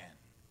born again.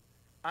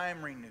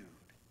 I'm renewed.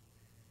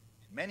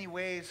 In many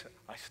ways,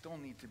 I still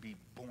need to be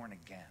born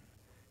again.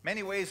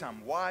 Many ways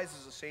I'm wise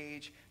as a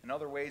sage. In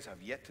other ways,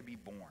 I've yet to be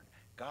born.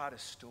 God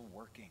is still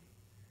working.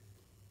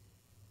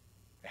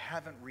 I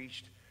haven't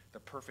reached the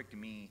perfect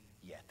me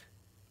yet.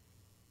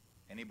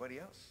 Anybody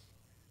else?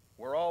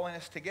 We're all in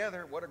this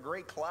together. What a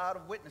great cloud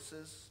of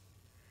witnesses.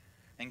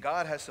 And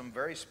God has some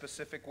very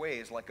specific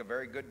ways, like a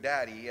very good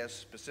daddy. He has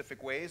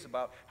specific ways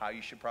about how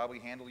you should probably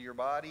handle your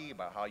body,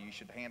 about how you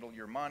should handle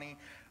your money,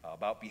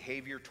 about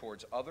behavior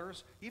towards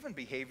others, even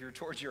behavior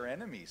towards your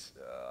enemies.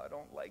 I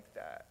don't like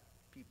that.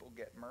 People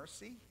get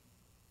mercy.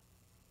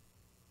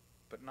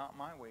 But not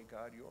my way,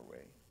 God, your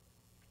way.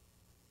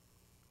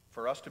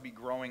 For us to be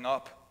growing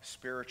up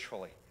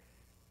spiritually,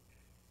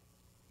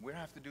 we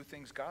have to do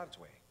things God's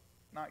way,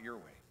 not your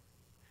way.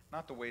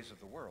 Not the ways of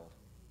the world,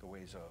 the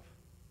ways of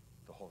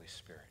the Holy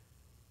Spirit.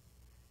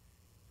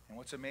 And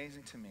what's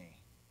amazing to me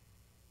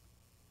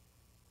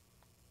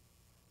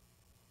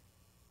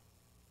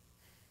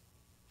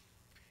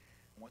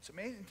What's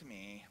amazing to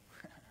me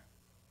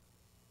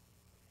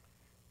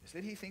is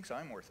that he thinks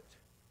I'm worth it.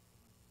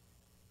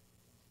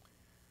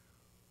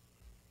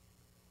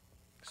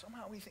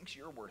 Somehow he thinks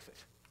you're worth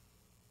it.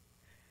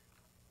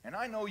 And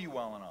I know you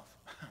well enough.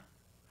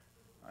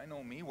 I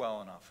know me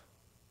well enough.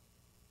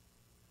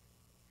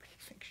 But he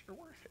thinks you're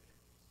worth it.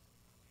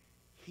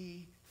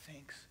 He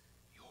thinks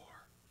you're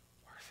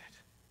worth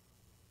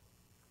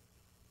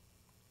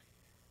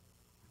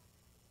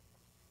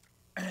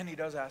it. And he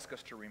does ask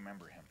us to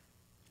remember him.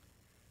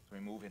 As we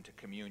move into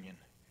communion,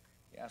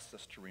 he asks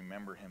us to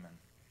remember him in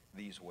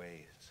these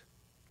ways.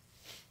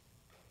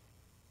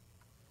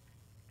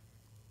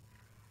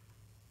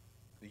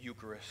 The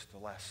Eucharist, the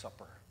Last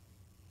Supper.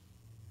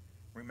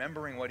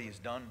 Remembering what he's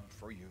done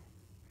for you.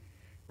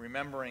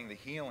 Remembering the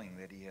healing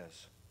that he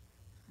has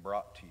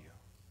brought to you.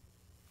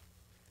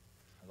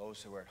 For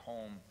those who are at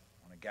home,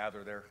 want to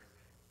gather their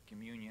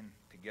communion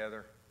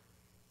together.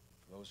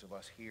 For those of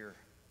us here,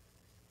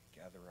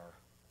 gather our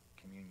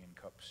communion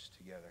cups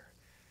together.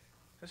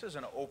 This is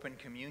an open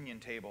communion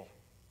table.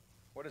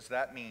 What does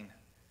that mean?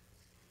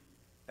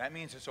 That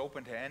means it's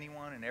open to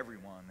anyone and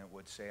everyone that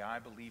would say, I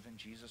believe in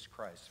Jesus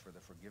Christ for the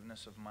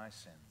forgiveness of my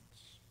sins.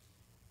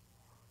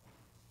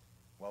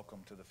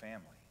 Welcome to the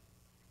family.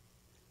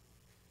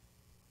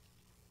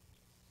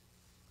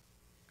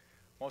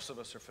 Most of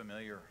us are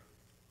familiar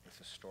with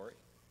the story.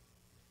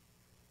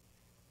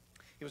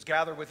 He was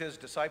gathered with his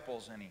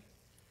disciples and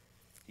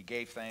he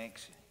gave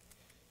thanks,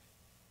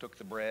 took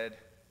the bread,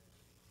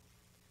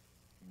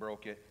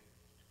 broke it,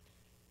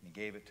 and he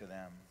gave it to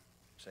them,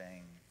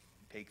 saying,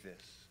 take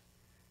this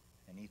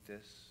and eat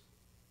this,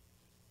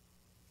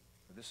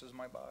 for this is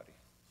my body,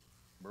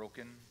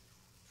 broken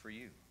for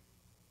you.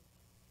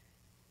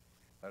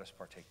 Let us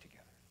partake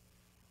together.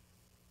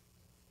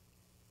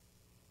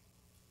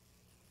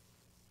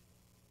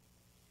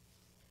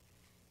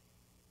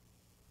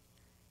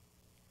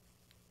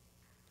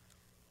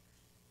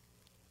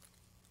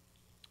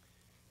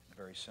 In a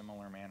very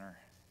similar manner,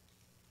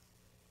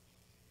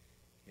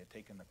 he had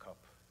taken the cup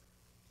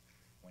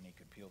when he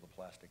could peel the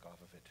plastic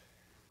off of it.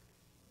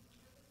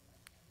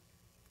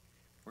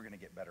 We're going to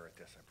get better at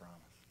this, I promise.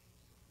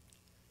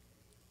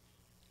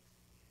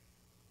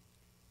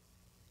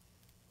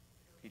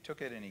 He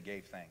took it and he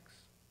gave thanks.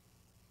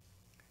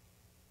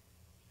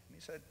 And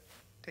he said,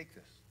 take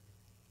this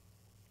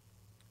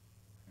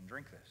and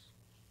drink this.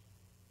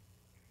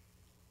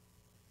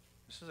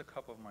 This is a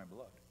cup of my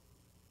blood,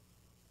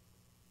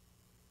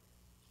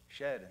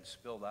 shed and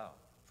spilled out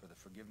for the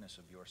forgiveness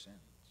of your sins,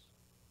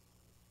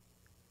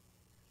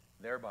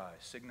 thereby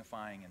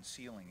signifying and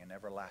sealing an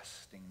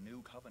everlasting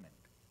new covenant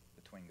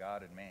between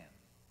God and man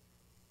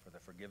for the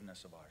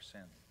forgiveness of our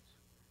sins.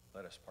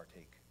 Let us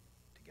partake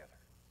together.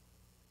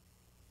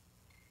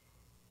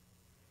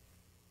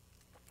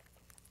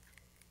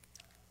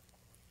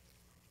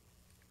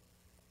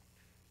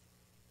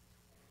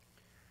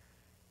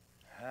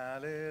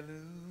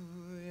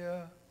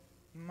 Hallelujah,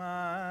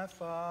 my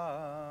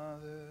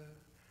Father,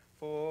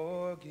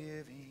 for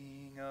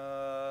giving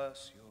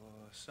us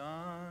your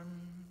Son,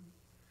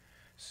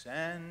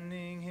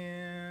 sending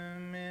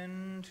him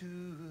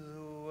into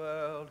the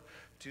world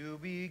to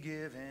be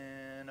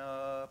given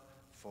up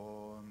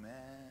for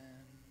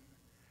man.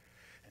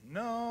 And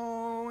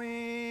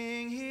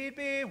knowing he'd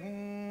be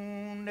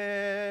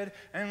wounded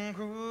and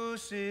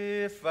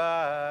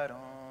crucified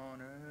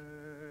on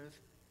earth,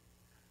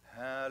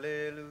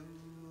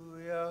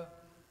 hallelujah,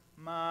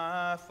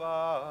 my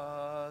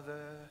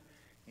Father,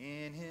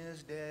 in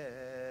his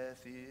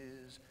death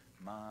is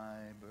my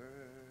birth.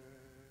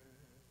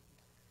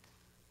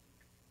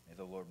 May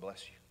the Lord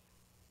bless you.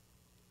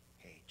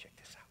 Hey, check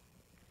this out.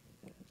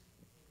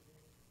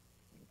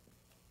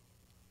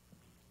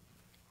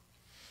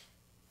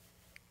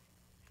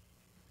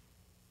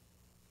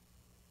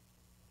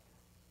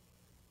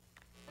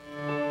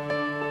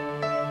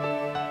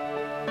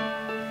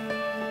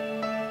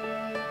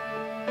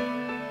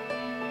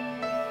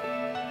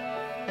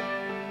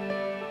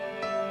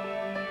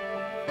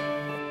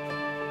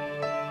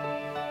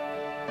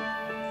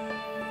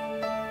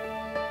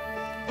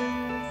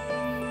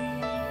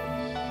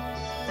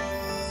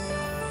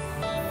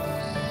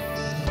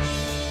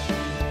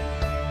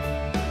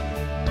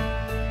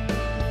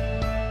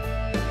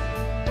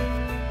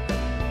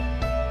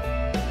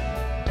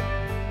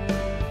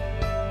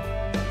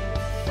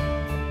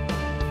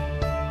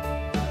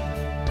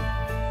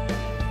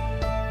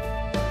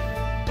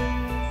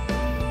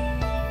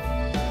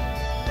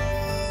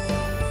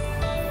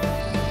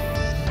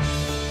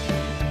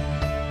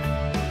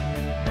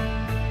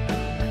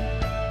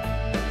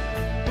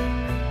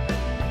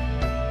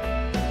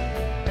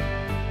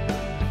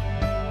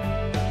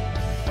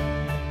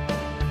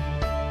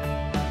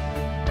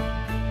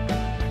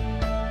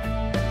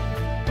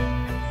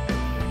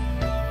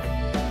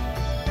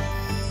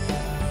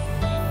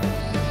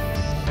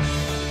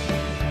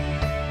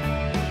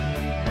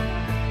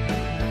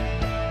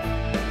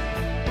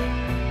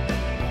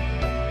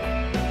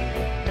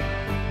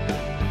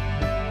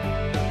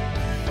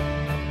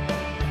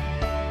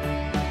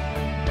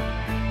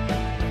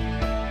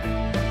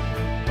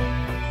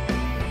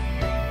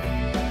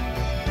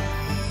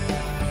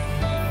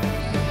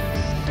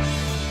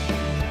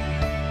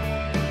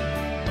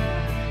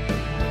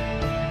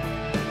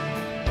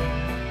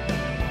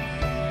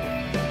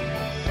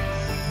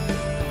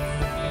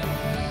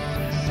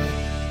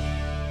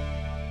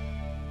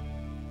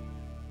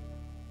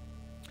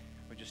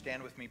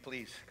 me,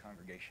 please,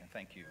 congregation.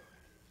 Thank you.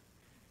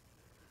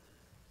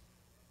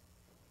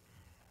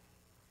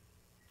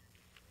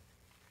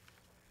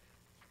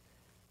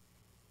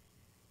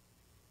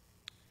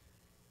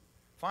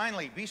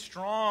 Finally, be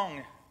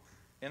strong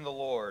in the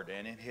Lord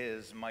and in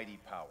his mighty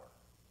power.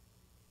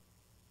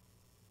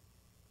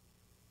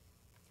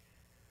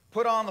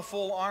 Put on the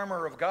full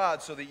armor of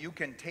God so that you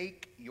can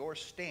take your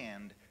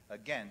stand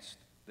against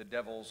the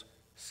devil's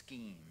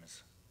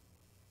schemes.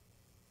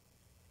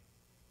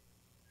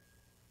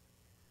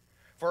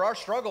 For our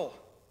struggle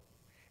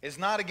is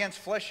not against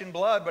flesh and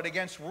blood, but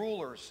against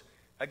rulers,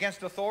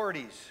 against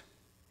authorities,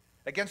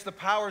 against the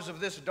powers of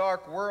this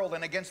dark world,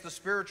 and against the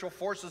spiritual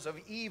forces of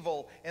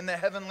evil in the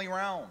heavenly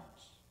realms.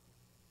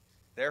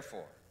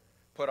 Therefore,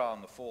 put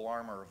on the full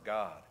armor of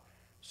God,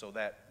 so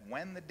that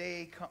when the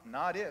day comes,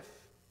 not if,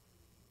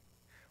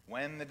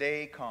 when the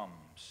day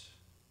comes,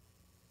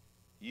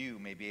 you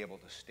may be able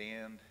to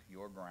stand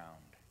your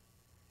ground.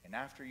 And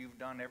after you've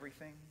done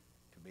everything,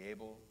 to be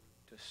able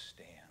to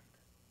stand.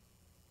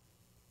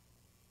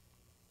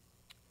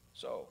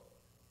 So,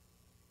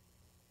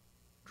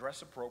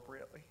 dress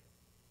appropriately.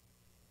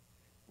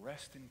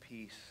 Rest in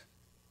peace.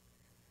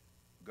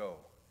 Go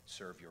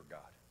serve your God.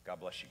 God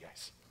bless you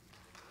guys.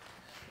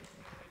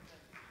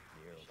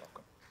 You're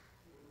welcome.